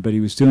 but he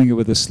was doing it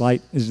with a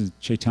slight, this is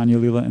Chaitanya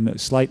Lila, and a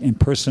slight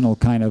impersonal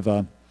kind of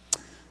a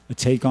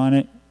take on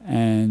it.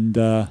 And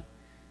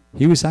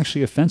he was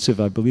actually offensive,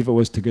 I believe it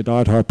was, to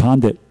Gadadhar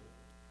Pandit.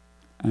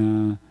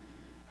 In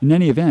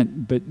any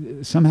event, but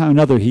somehow or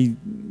another he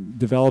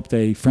developed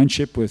a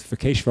friendship with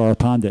Vikeshvara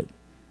Pandit.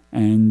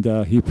 And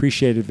he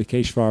appreciated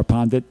Vikeshvara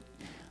Pandit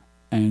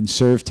and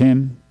served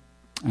him,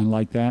 and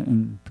like that.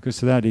 And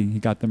because of that, he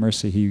got the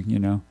mercy. He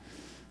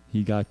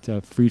got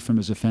freed from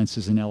his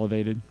offenses and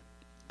elevated.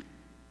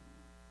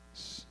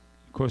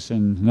 Of course,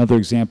 and another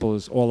example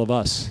is all of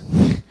us.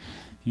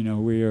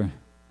 We are,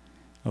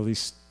 at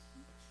least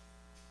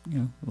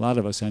a lot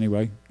of us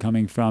anyway,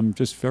 coming from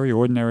just very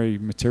ordinary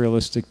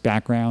materialistic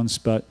backgrounds,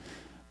 but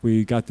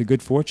we got the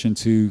good fortune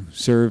to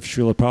serve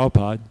Srila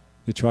Prabhupada,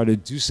 to try to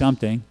do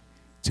something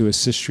to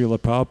assist Srila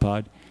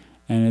Prabhupada,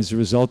 and as a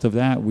result of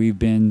that, we've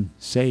been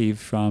saved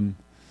from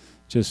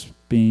just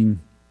being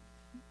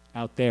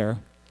out there,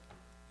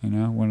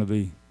 one of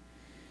the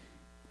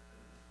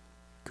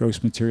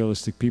gross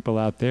materialistic people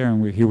out there,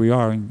 and here we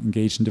are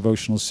engaged in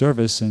devotional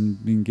service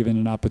and being given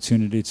an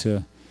opportunity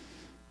to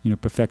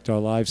perfect our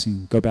lives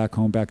and go back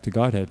home, back to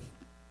Godhead.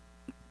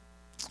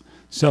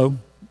 So,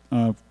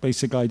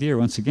 basic idea,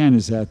 once again,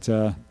 is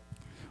that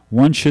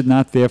one should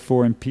not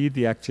therefore impede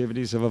the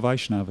activities of a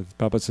Vaishnava.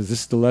 Prabhupada says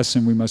this is the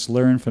lesson we must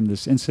learn from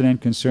this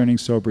incident concerning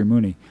Sobri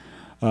Muni.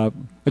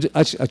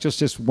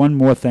 Just one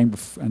more thing,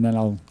 and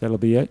then that'll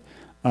be it.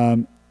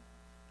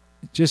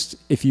 Just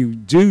if you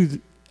do,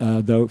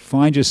 though,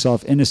 find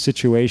yourself in a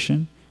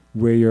situation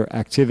where your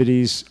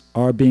activities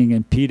are being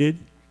impeded,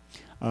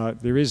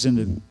 there is in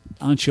the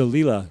Ancha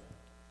Lila,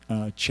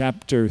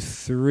 chapter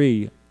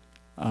 3,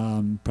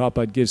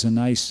 Prabhupada gives a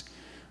nice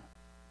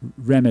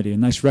remedy, a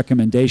nice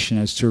recommendation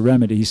as to a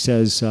remedy. He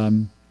says,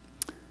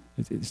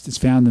 it's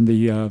found in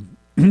the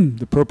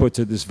the purport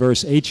to this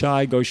verse,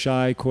 H.I.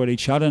 Goshai Kori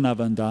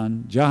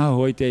Charanavandan Jaha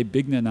Hoite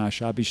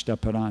Bignanash Abhishta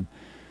Paran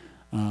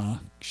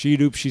Shri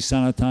Rup Shri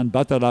Sanatan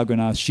Bhatta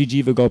Raghunath Shri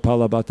Jiva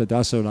Gopala Bhatta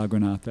Dasa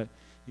Raghunath. That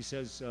he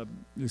says,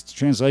 this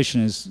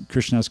translation is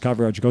Krishnadas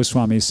Kaviraj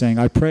Goswami is saying,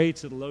 I pray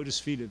to the lotus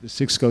feet of the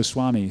 6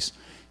 Goswamis,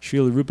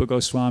 Srila Rupa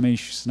Goswami,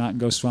 Sri Sanatan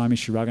Goswami,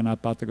 Sri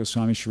Raghunath Bhatta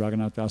Goswami, Sri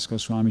Raghunath Das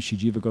Goswami, Sri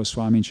Jiva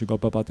Goswami, and Sri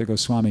Gopala Bhatta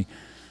Goswami,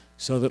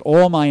 so that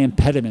all my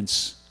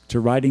impediments to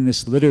writing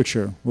this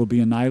literature will be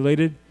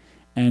annihilated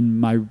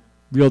and my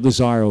real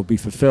desire will be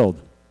fulfilled.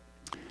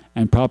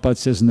 And Prabhupada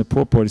says in the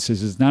purport, he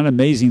says, it's not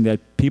amazing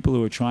that people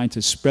who are trying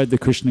to spread the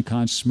Krishna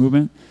conscious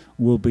movement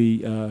will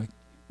be,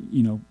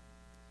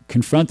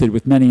 confronted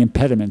with many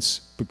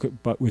impediments,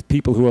 but with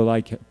people who are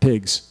like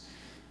pigs.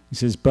 He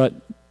says, but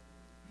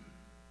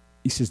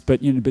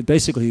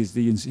basically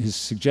his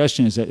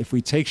suggestion is that if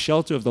we take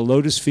shelter of the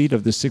lotus feet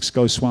of the 6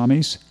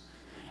 Goswamis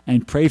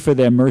and pray for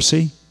their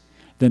mercy,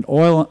 then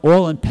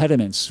all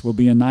impediments will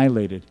be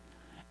annihilated,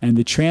 and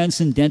the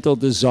transcendental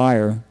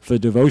desire for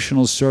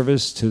devotional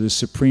service to the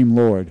Supreme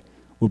Lord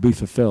will be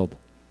fulfilled.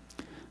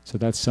 So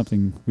that's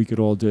something we could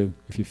all do.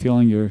 If you're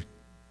feeling you're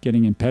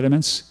getting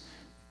impediments,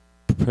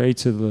 adhere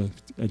to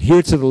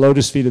the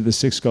lotus feet of the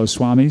 6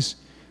 Goswamis,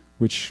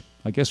 which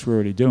I guess we're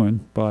already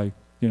doing by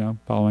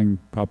following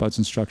Prabhupada's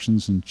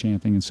instructions and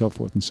chanting and so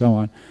forth and so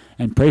on,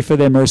 and pray for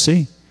their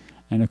mercy.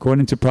 And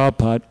according to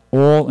Prabhupada,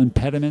 all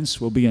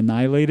impediments will be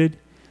annihilated,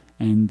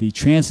 and the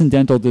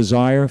transcendental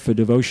desire for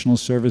devotional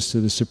service to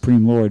the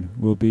Supreme Lord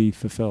will be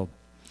fulfilled.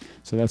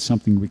 So that's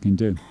something we can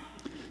do.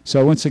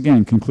 So once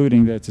again,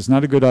 concluding that it's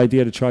not a good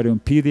idea to try to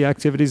impede the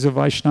activities of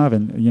Vaishnava,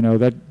 and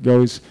that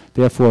goes,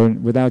 therefore,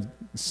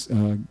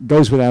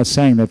 goes without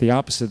saying that the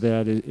opposite of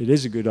that, it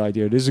is a good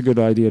idea. It is a good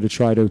idea to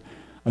try to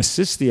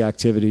assist the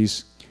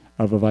activities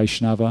of a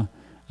Vaishnava.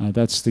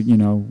 That's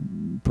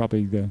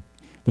probably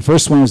the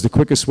first one is the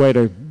quickest way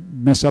to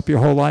mess up your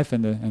whole life,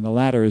 and the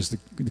latter is the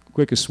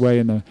quickest way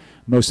and the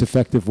most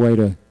effective way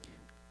to,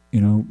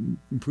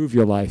 improve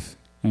your life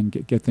and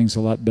get things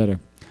a lot better.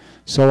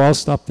 So I'll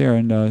stop there,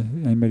 and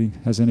anybody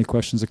has any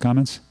questions or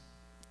comments?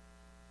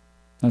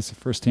 That's the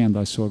first hand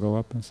I saw go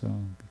up. So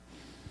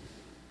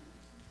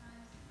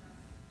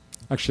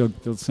actually,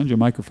 they'll send you a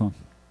microphone.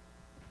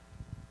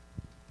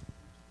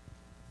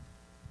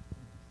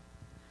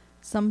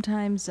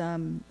 Sometimes,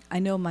 I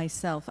know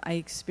myself, I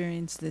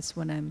experience this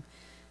when I'm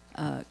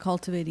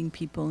cultivating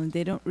people and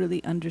they don't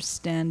really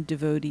understand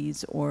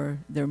devotees or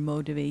their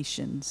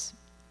motivations.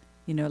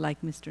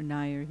 Like Mr.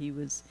 Nair,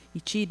 he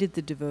cheated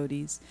the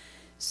devotees.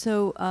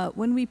 So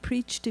when we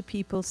preach to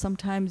people,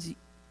 sometimes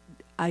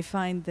I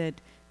find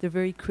that they're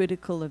very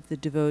critical of the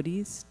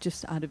devotees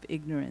just out of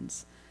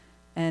ignorance.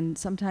 And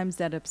sometimes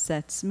that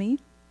upsets me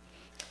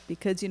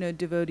because,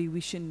 devotee,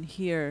 we shouldn't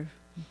hear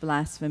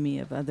blasphemy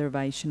of other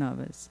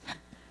Vaishnavas.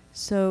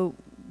 So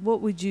what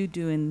would you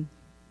do in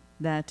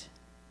that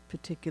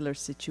particular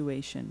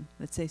situation?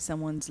 Let's say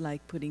someone's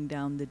like putting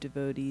down the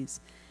devotees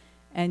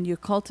and you're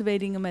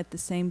cultivating them at the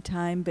same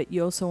time, but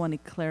you also want to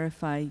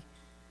clarify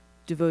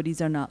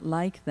devotees are not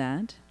like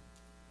that,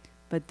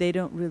 but they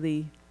don't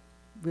really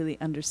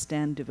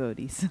understand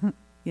devotees.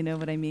 You know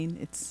what I mean?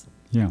 It's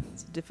a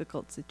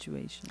difficult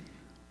situation.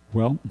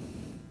 Well,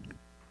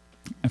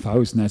 if I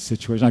was in that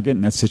situation, I get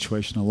in that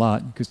situation a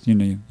lot because you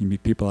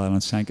meet people out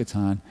on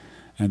Sankirtan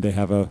and they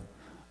have a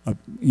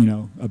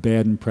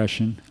bad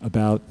impression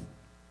about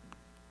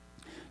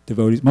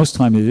devotees. Most of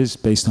the time it is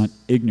based on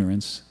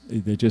ignorance.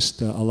 They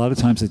just a lot of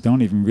times they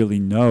don't even really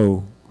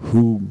know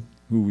who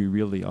we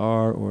really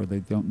are, or they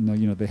don't know.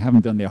 They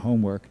haven't done their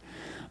homework.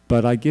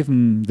 But I give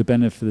them the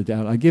benefit of the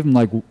doubt. I give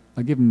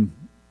them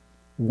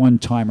one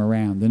time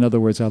around. In other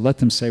words, I let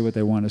them say what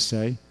they want to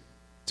say,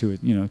 to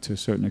a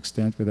certain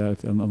extent,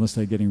 unless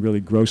they're getting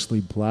really grossly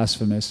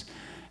blasphemous.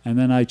 And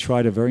then I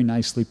try to very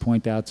nicely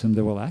point out to them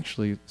that, well,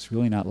 actually, it's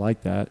really not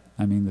like that.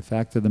 I mean, the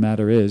fact of the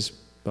matter is,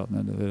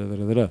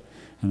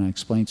 and I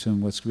explain to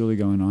them what's really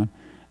going on.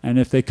 And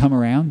if they come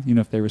around, you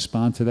know, if they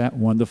respond to that,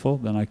 wonderful,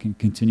 then I can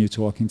continue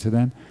talking to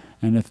them.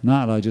 And if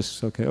not, I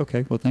just,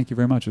 okay, well, thank you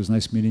very much. It was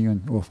nice meeting you,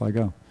 and off I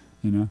go,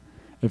 you know.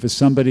 If it's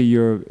somebody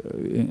you're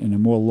in a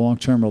more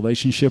long-term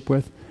relationship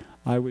with,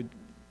 I would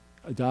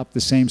adopt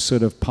the same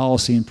sort of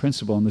policy and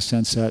principle in the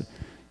sense that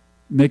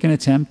make an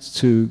attempt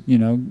to, you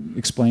know,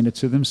 explain it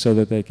to them so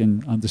that they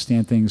can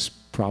understand things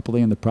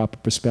properly in the proper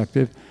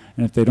perspective.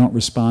 And if they don't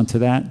respond to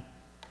that,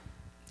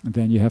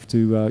 then you have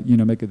to, you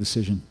know, make a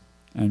decision.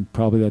 And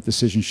probably that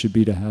decision should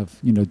be to have,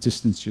 you know,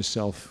 distance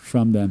yourself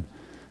from them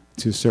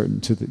to a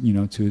certain, to the, you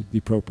know, to the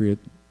appropriate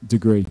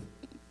degree.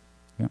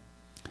 Yeah.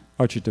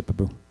 Archita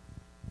Prabhu.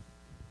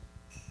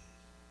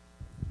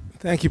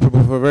 Thank you,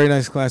 Prabhu, for a very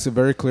nice class of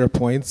very clear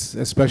points,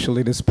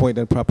 especially this point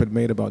that Prabhupada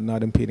made about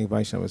not impeding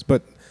Vaishnavas.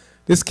 But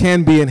this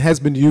can be and has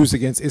been used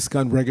against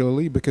ISKCON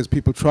regularly because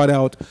people trot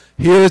out,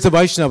 here's a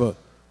Vaishnava.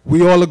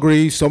 We all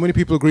agree, so many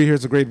people agree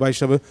here's a great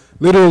Vaishnava.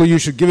 Literally, you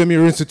should give him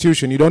your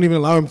institution. You don't even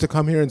allow him to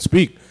come here and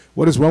speak.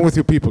 What is wrong with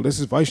you people? This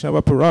is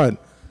Vaishnava Puran.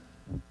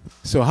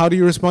 So how do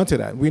you respond to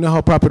that? We know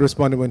how Prabhupada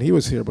responded when he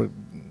was here, but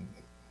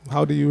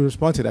how do you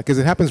respond to that? Because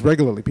it happens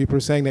regularly. People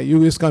are saying that you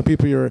ISKCON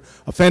people, you're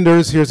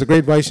offenders. Here's a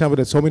great Vaishnava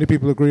that so many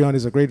people agree on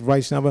is a great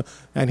Vaishnava,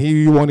 and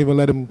you won't even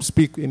let him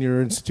speak in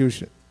your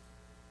institution.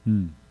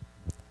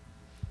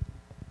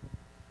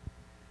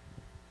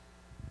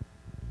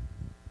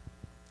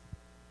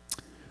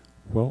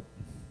 Well,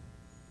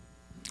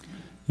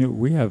 you know,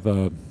 we have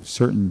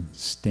certain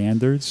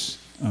standards,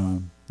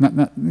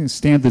 not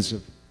standards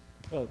of,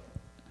 well,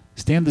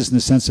 standards in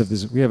the sense of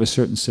this, we have a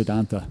certain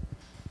siddhanta,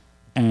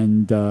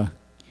 and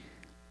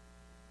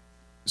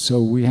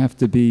so we have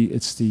to be,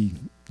 it's the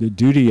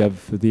duty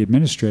of the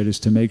administrators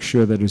to make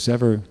sure that who's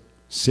ever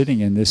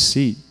sitting in this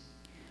seat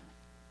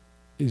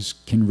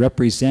can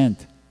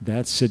represent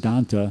that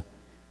siddhanta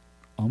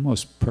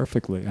almost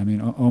perfectly. I mean,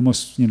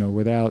 almost, you know,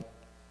 without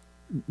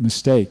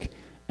mistake.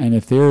 And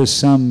if there is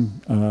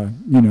some,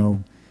 you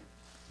know,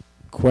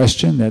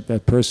 question that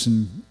that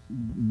person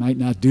might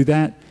not do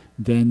that,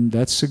 then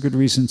that's a good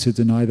reason to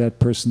deny that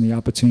person the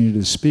opportunity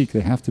to speak.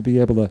 They have to be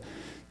able to,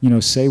 you know,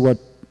 say what,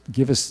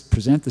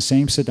 present the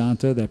same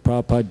siddhanta that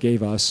Prabhupada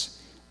gave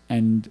us,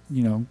 and,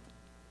 you know,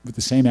 with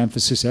the same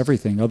emphasis,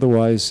 everything.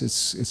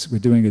 Otherwise, we're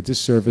doing a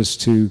disservice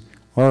to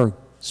our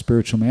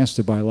spiritual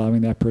master by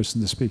allowing that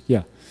person to speak.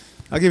 Yeah.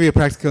 I'll give you a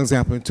practical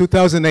example. In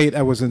 2008,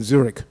 I was in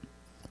Zurich,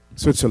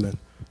 Switzerland.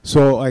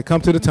 So I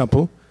come to the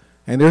temple,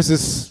 and there's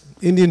this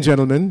Indian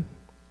gentleman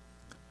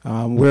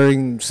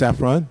wearing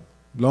saffron,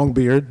 long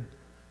beard,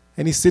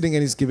 and he's sitting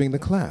and he's giving the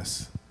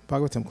class,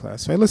 Bhagavatam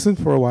class. So I listened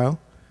for a while,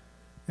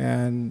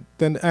 and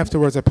then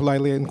afterwards I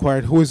politely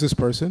inquired, who is this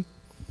person?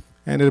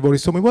 And the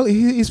devotees told me, well,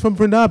 he's from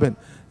Vrindavan,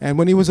 and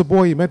when he was a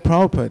boy he met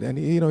Prabhupada, and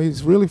you know,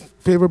 he's really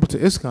favorable to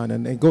ISKCON,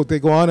 and they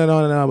go on and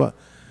on and on.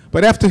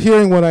 But after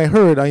hearing what I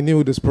heard, I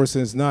knew this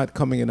person is not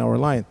coming in our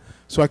line.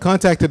 So I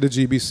contacted the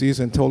GBCs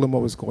and told them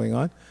what was going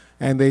on,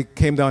 and they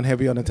came down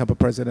heavy on the temple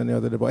president and the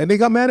other devotees, and they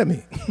got mad at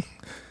me.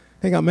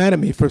 They got mad at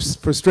me for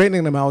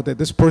straightening them out that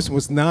this person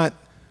was not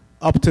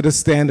up to the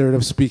standard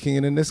of speaking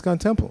in an ISKCON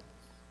temple.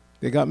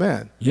 They got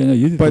mad. Yeah, no,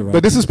 you did right.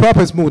 But this is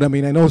Prabhupada's mood. I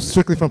mean, I know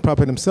strictly from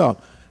Prabhupada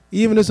himself.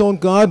 Even his own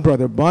god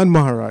brother, Ban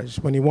Maharaj,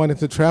 when he wanted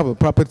to travel,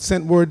 Prabhupada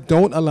sent word,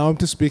 don't allow him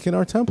to speak in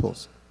our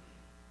temples.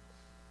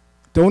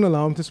 Don't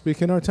allow him to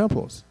speak in our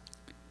temples.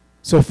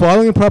 So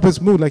following in Prabhupada's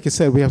mood, like you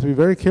said, we have to be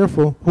very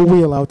careful who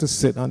we allow to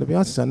sit on the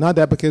Vyasa. Not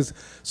that because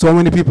so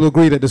many people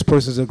agree that this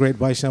person is a great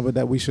Vaishnava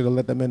that we should have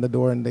let them in the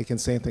door and they can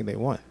say anything they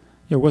want.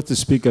 Yeah, what to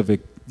speak of the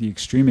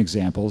extreme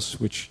examples,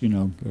 which, you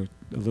know, are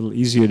a little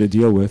easier to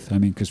deal with. I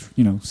mean, because,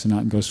 you know,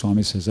 Sanatana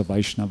Goswami says, a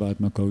Vaishnava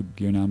Atmako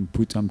Girnam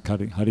Putam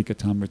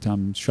Harikatam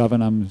Ritam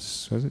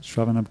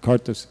Shravanam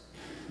Kartas.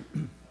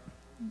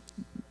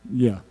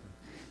 Yeah.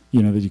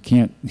 You know, that you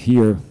can't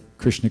hear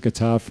Krishna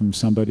Katha from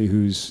somebody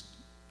who's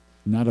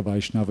not a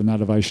Vaishnava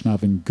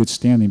in good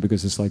standing,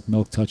 because it's like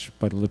milk touched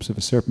by the lips of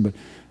a serpent. But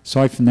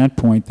aside from that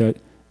point, that,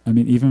 I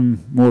mean,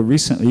 even more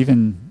recently,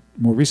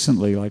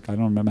 like I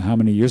don't remember how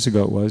many years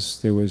ago it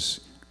was, there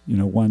was, you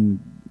know, one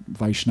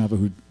Vaishnava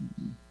who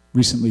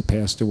recently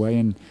passed away,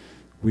 and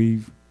we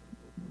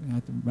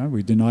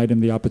denied him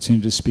the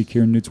opportunity to speak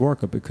here in New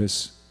Dwarka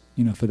because,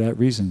 you know, for that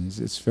reason.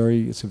 It's a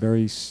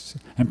very,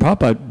 and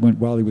Prabhupada,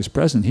 while he was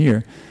present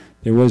here,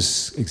 there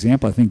was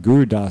example, I think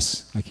Guru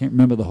Das, I can't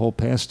remember the whole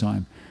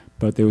pastime,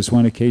 but there was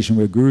one occasion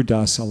where Guru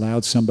Das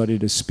allowed somebody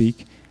to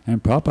speak,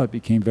 and Prabhupada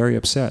became very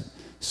upset.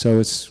 So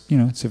it's, you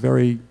know, it's a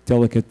very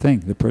delicate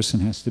thing. The person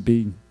has to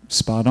be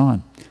spot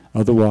on.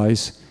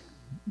 Otherwise,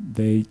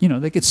 they, you know,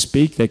 they could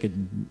speak, they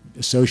could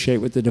associate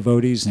with the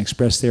devotees and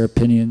express their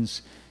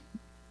opinions,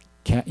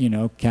 you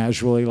know,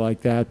 casually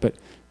like that. But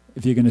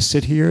if you're going to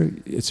sit here,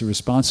 it's a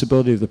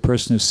responsibility of the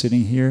person who's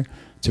sitting here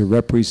to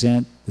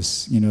represent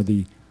this, you know,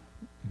 the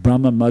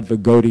Brahma Madhva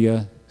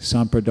Gaudiya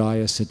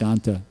Sampradaya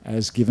Siddhanta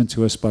as given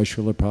to us by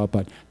Srila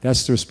Prabhupada.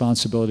 That's the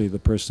responsibility of the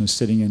person who's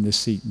sitting in this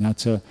seat, not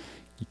to,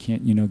 you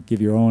can't,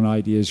 give your own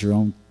ideas, your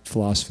own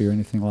philosophy or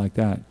anything like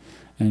that.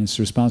 And it's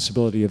the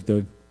responsibility of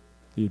the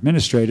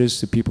administrators,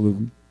 the people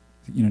who,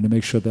 to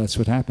make sure that's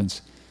what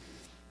happens.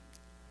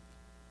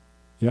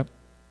 Yep.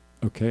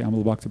 Okay,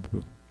 I'm Bhakti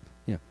Prabhu.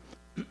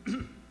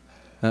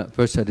 Yeah.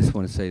 First, I just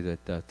want to say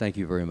that thank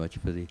you very much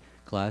for the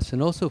class,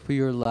 and also for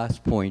your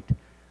last point.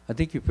 I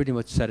think you pretty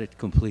much said it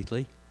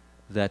completely,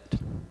 that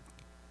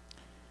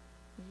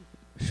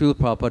Srila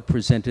Prabhupada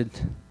presented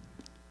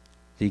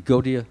the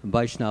Gaudiya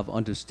Vaishnava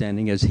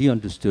understanding as he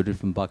understood it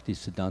from Bhakti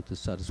Siddhanta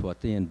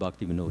Saraswati and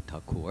Bhakti Vinod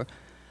Thakur,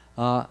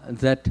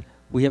 that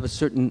we have a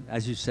certain,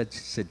 as you said,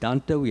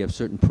 Siddhanta, we have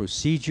certain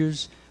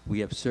procedures, we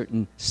have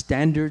certain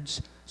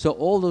standards, so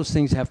all those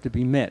things have to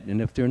be met,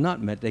 and if they're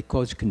not met, they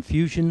cause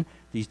confusion.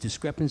 These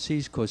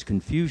discrepancies cause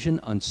confusion,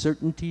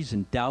 uncertainties,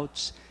 and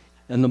doubts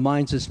in the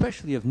minds,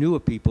 especially of newer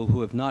people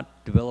who have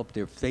not developed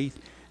their faith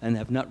and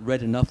have not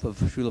read enough of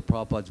Srila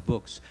Prabhupada's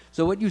books.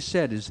 So what you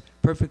said is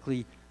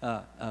perfectly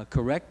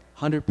correct,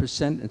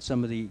 100%, and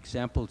some of the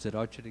examples that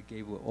Archita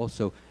gave were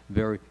also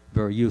very,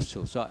 very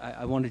useful. So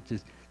I wanted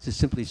to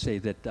simply say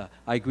that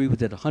I agree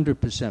with it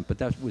 100%, but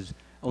that was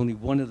only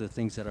one of the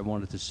things that I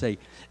wanted to say.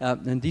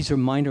 And these are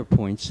minor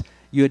points.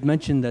 You had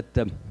mentioned that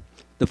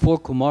the four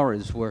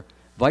Kumaras were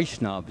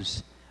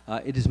Vaishnavas.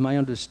 It is my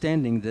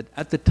understanding that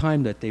at the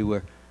time that they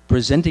were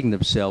presenting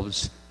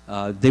themselves,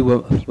 they were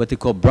what they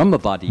call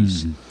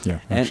Brahmavadis. Mm-hmm. Yeah,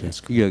 and, actually,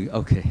 that's good. Yeah,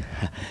 okay.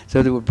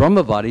 So they were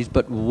Brahmavadis,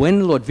 but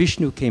when Lord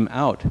Vishnu came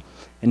out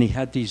and he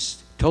had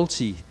these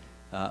tulsi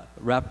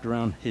wrapped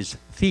around his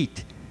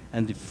feet,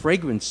 and the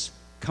fragrance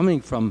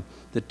coming from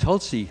the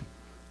tulsi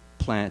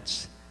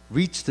plants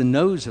reached the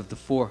nose of the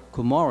four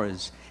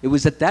Kumaras, it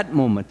was at that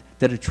moment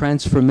that a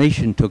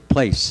transformation took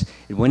place.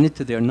 It went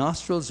into their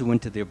nostrils, it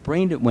went to their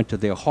brain, it went to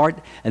their heart,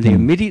 and they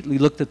immediately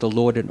looked at the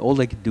Lord, and all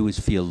they could do was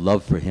feel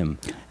love for Him,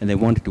 and they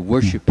wanted to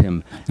worship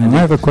Him. And I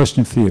have a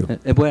question for you.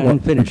 Well, I'm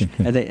finished.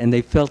 Okay. And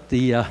they felt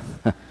the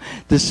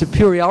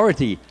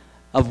superiority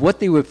of what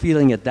they were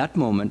feeling at that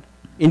moment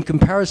in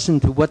comparison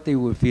to what they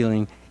were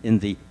feeling in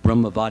the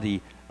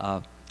Brahmavadi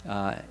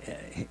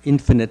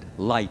infinite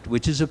light,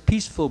 which is a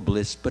peaceful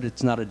bliss, but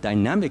it's not a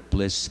dynamic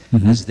bliss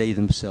as they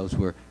themselves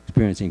were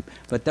experiencing.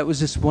 But that was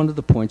just one of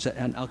the points,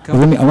 and I'll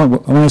come I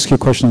want to ask you a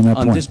question on that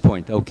point. on this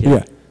point. Okay.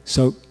 Yeah.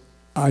 So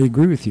I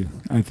agree with you.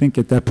 I think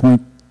at that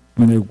point,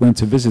 when they went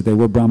to visit, they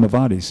were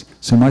Brahmavadis.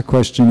 So my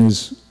question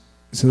is,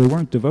 so they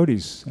weren't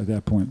devotees at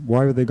that point.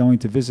 Why were they going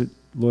to visit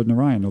Lord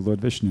Narayan or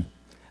Lord Vishnu?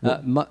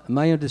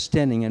 My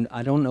understanding, and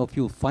I don't know if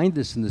you'll find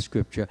this in the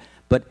scripture,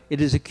 but it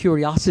is a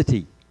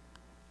curiosity.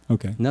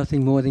 Okay.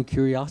 Nothing more than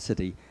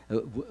curiosity.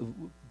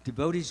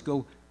 Devotees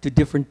go to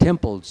different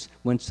temples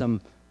when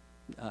some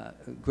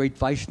great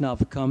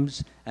Vaishnava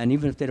comes, and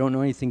even if they don't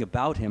know anything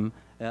about him,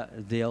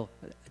 they'll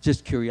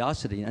just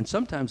curiosity. And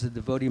sometimes the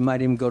devotee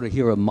might even go to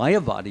hear a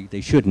Mayavadi.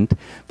 They shouldn't,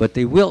 but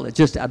they will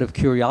just out of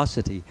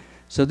curiosity.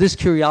 So this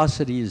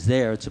curiosity is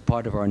there. It's a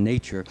part of our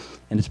nature,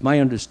 and it's my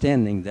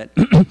understanding that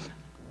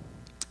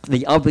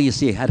they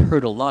obviously had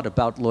heard a lot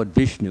about Lord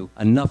Vishnu,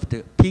 enough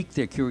to pique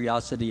their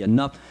curiosity,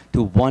 enough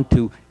to want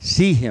to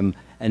see him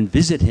and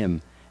visit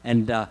him.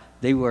 And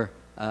they were,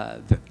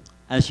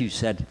 as you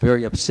said,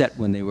 very upset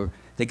when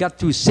they got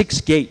through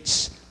 6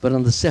 gates, but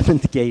on the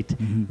 7th gate,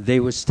 they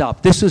were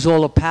stopped. This was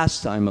all a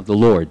pastime of the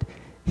Lord.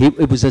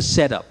 It was a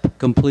setup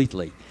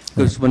completely.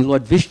 Because when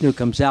Lord Vishnu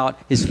comes out,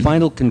 his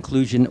final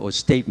conclusion or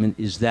statement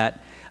is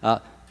that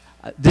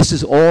this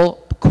is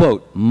all,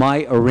 quote,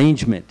 my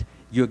arrangement.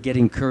 You're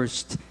getting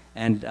cursed,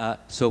 and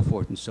so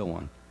forth and so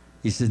on.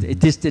 He said,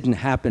 this didn't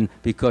happen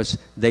because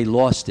they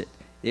lost it.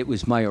 It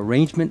was my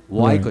arrangement.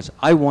 Why? Because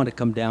I want to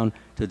come down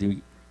to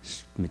the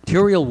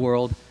material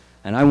world,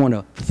 and I want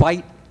to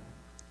fight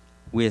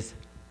with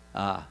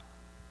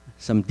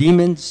some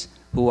demons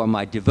who are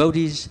my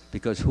devotees,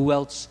 because who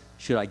else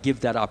should I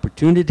give that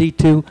opportunity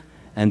to?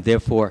 And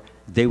therefore,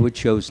 they were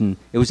chosen.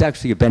 It was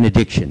actually a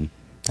benediction.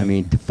 I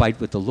mean, to fight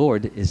with the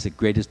Lord is the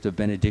greatest of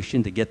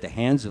benediction. To get the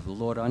hands of the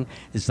Lord on,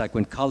 it's like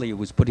when Kaliya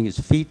was putting his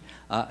feet,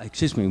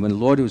 when the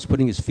Lord was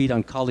putting his feet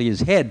on Kaliya's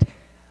head,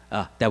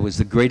 that was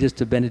the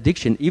greatest of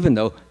benediction, even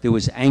though there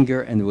was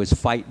anger and there was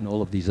fight and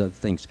all of these other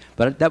things.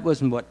 But that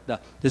wasn't what,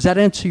 does that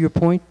answer your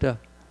point? Yeah,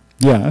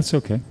 that's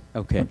okay.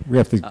 Okay. We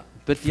have to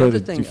but the other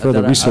thing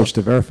further research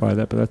to verify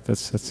that, but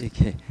that's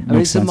okay. I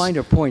mean, it's a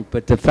minor point,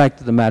 but the fact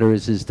of the matter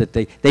is that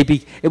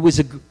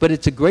but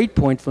it's a great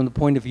point from the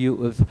point of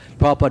view of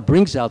Prabhupada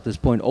brings out this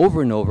point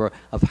over and over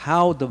of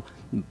how the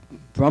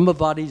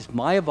Brahmavadis,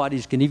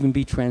 Mayavadis can even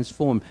be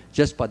transformed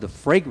just by the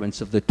fragrance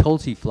of the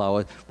tulsi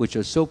flower, which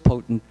are so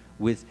potent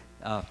with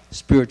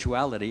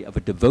spirituality of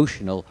a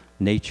devotional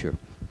nature.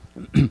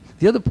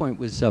 The other point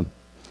was,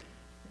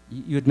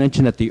 you had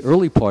mentioned at the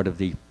early part of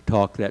the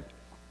talk that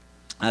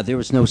there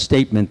was no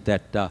statement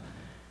that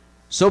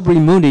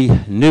Sobri Muni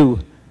knew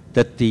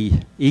that the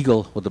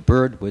eagle or the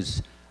bird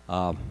was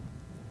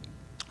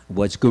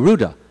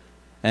Garuda,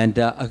 And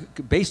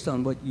based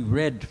on what you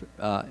read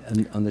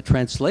on the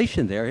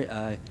translation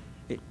there,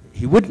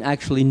 he wouldn't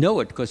actually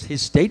know it, because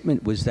his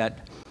statement was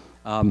that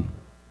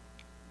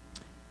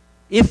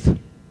if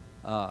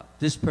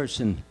this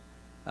person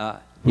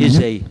is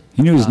a...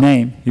 He knew his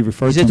name. He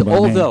referred to him by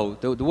name.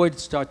 Although, the word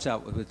starts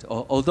out with,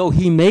 although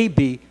he may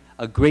be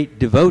a great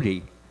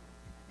devotee,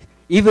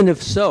 even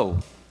if so,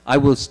 I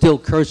will still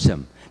curse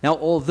him. Now,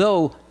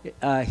 although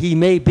he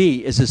may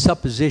be is a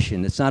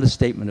supposition, it's not a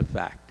statement of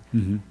fact.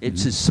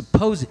 It's a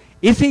suppose.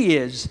 If he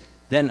is,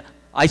 then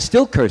I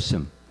still curse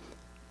him.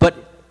 But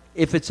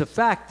if it's a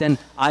fact, then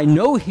I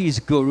know he's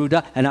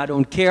Garuda, and I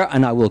don't care,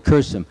 and I will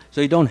curse him. So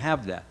you don't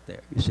have that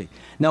there, you see.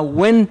 Now,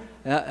 when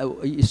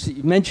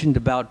you mentioned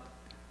about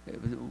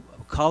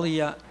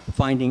Kaliya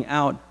finding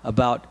out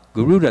about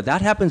Garuda,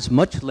 that happens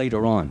much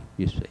later on,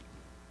 you see.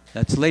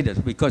 That's later,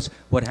 because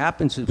what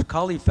happens is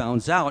Kali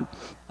finds out,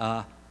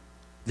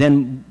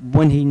 then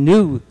when he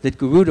knew that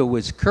Garuda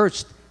was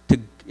cursed,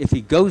 if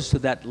he goes to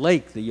that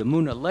lake, the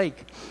Yamuna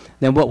lake,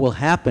 then what will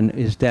happen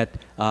is that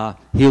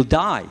he'll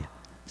die.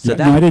 So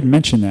No, I didn't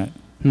mention that.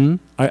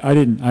 I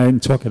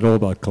didn't talk at all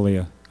about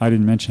Kaliya. I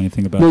didn't mention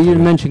anything about No, you Kaliya.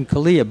 didn't mention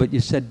Kaliya, but you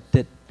said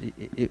that,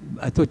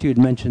 I thought you had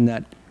mentioned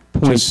that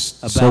point Just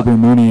about...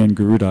 Sobramuni and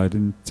Garuda. I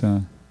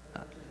didn't...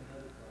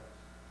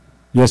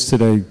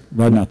 Yesterday,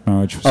 Radhanath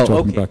Maharaj was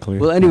talking about Kaliya.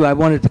 Well, anyway, I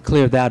wanted to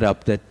clear that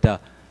up, that the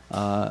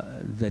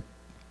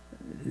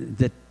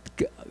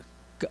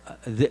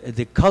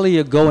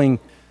Kaliya going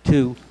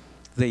to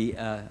the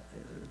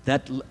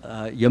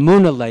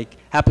Yamuna lake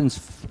happens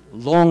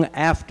long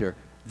after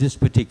this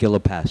particular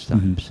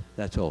pastimes.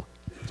 That's all.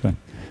 That's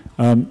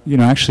right. You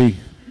know, actually,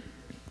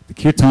 the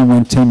kirtan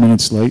went 10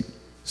 minutes late,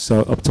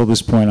 so up till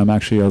this point, I'm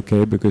actually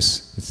okay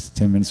because it's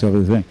 10 minutes over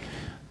the thing.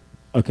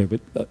 Okay,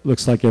 but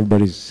looks like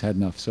everybody's had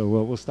enough, so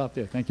we'll stop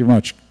there. Thank you very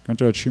much.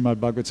 Kantra Srimad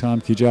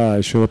Bhagavatam Ki Jai,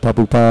 Srila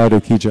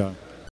Prabhupada Ki Jai.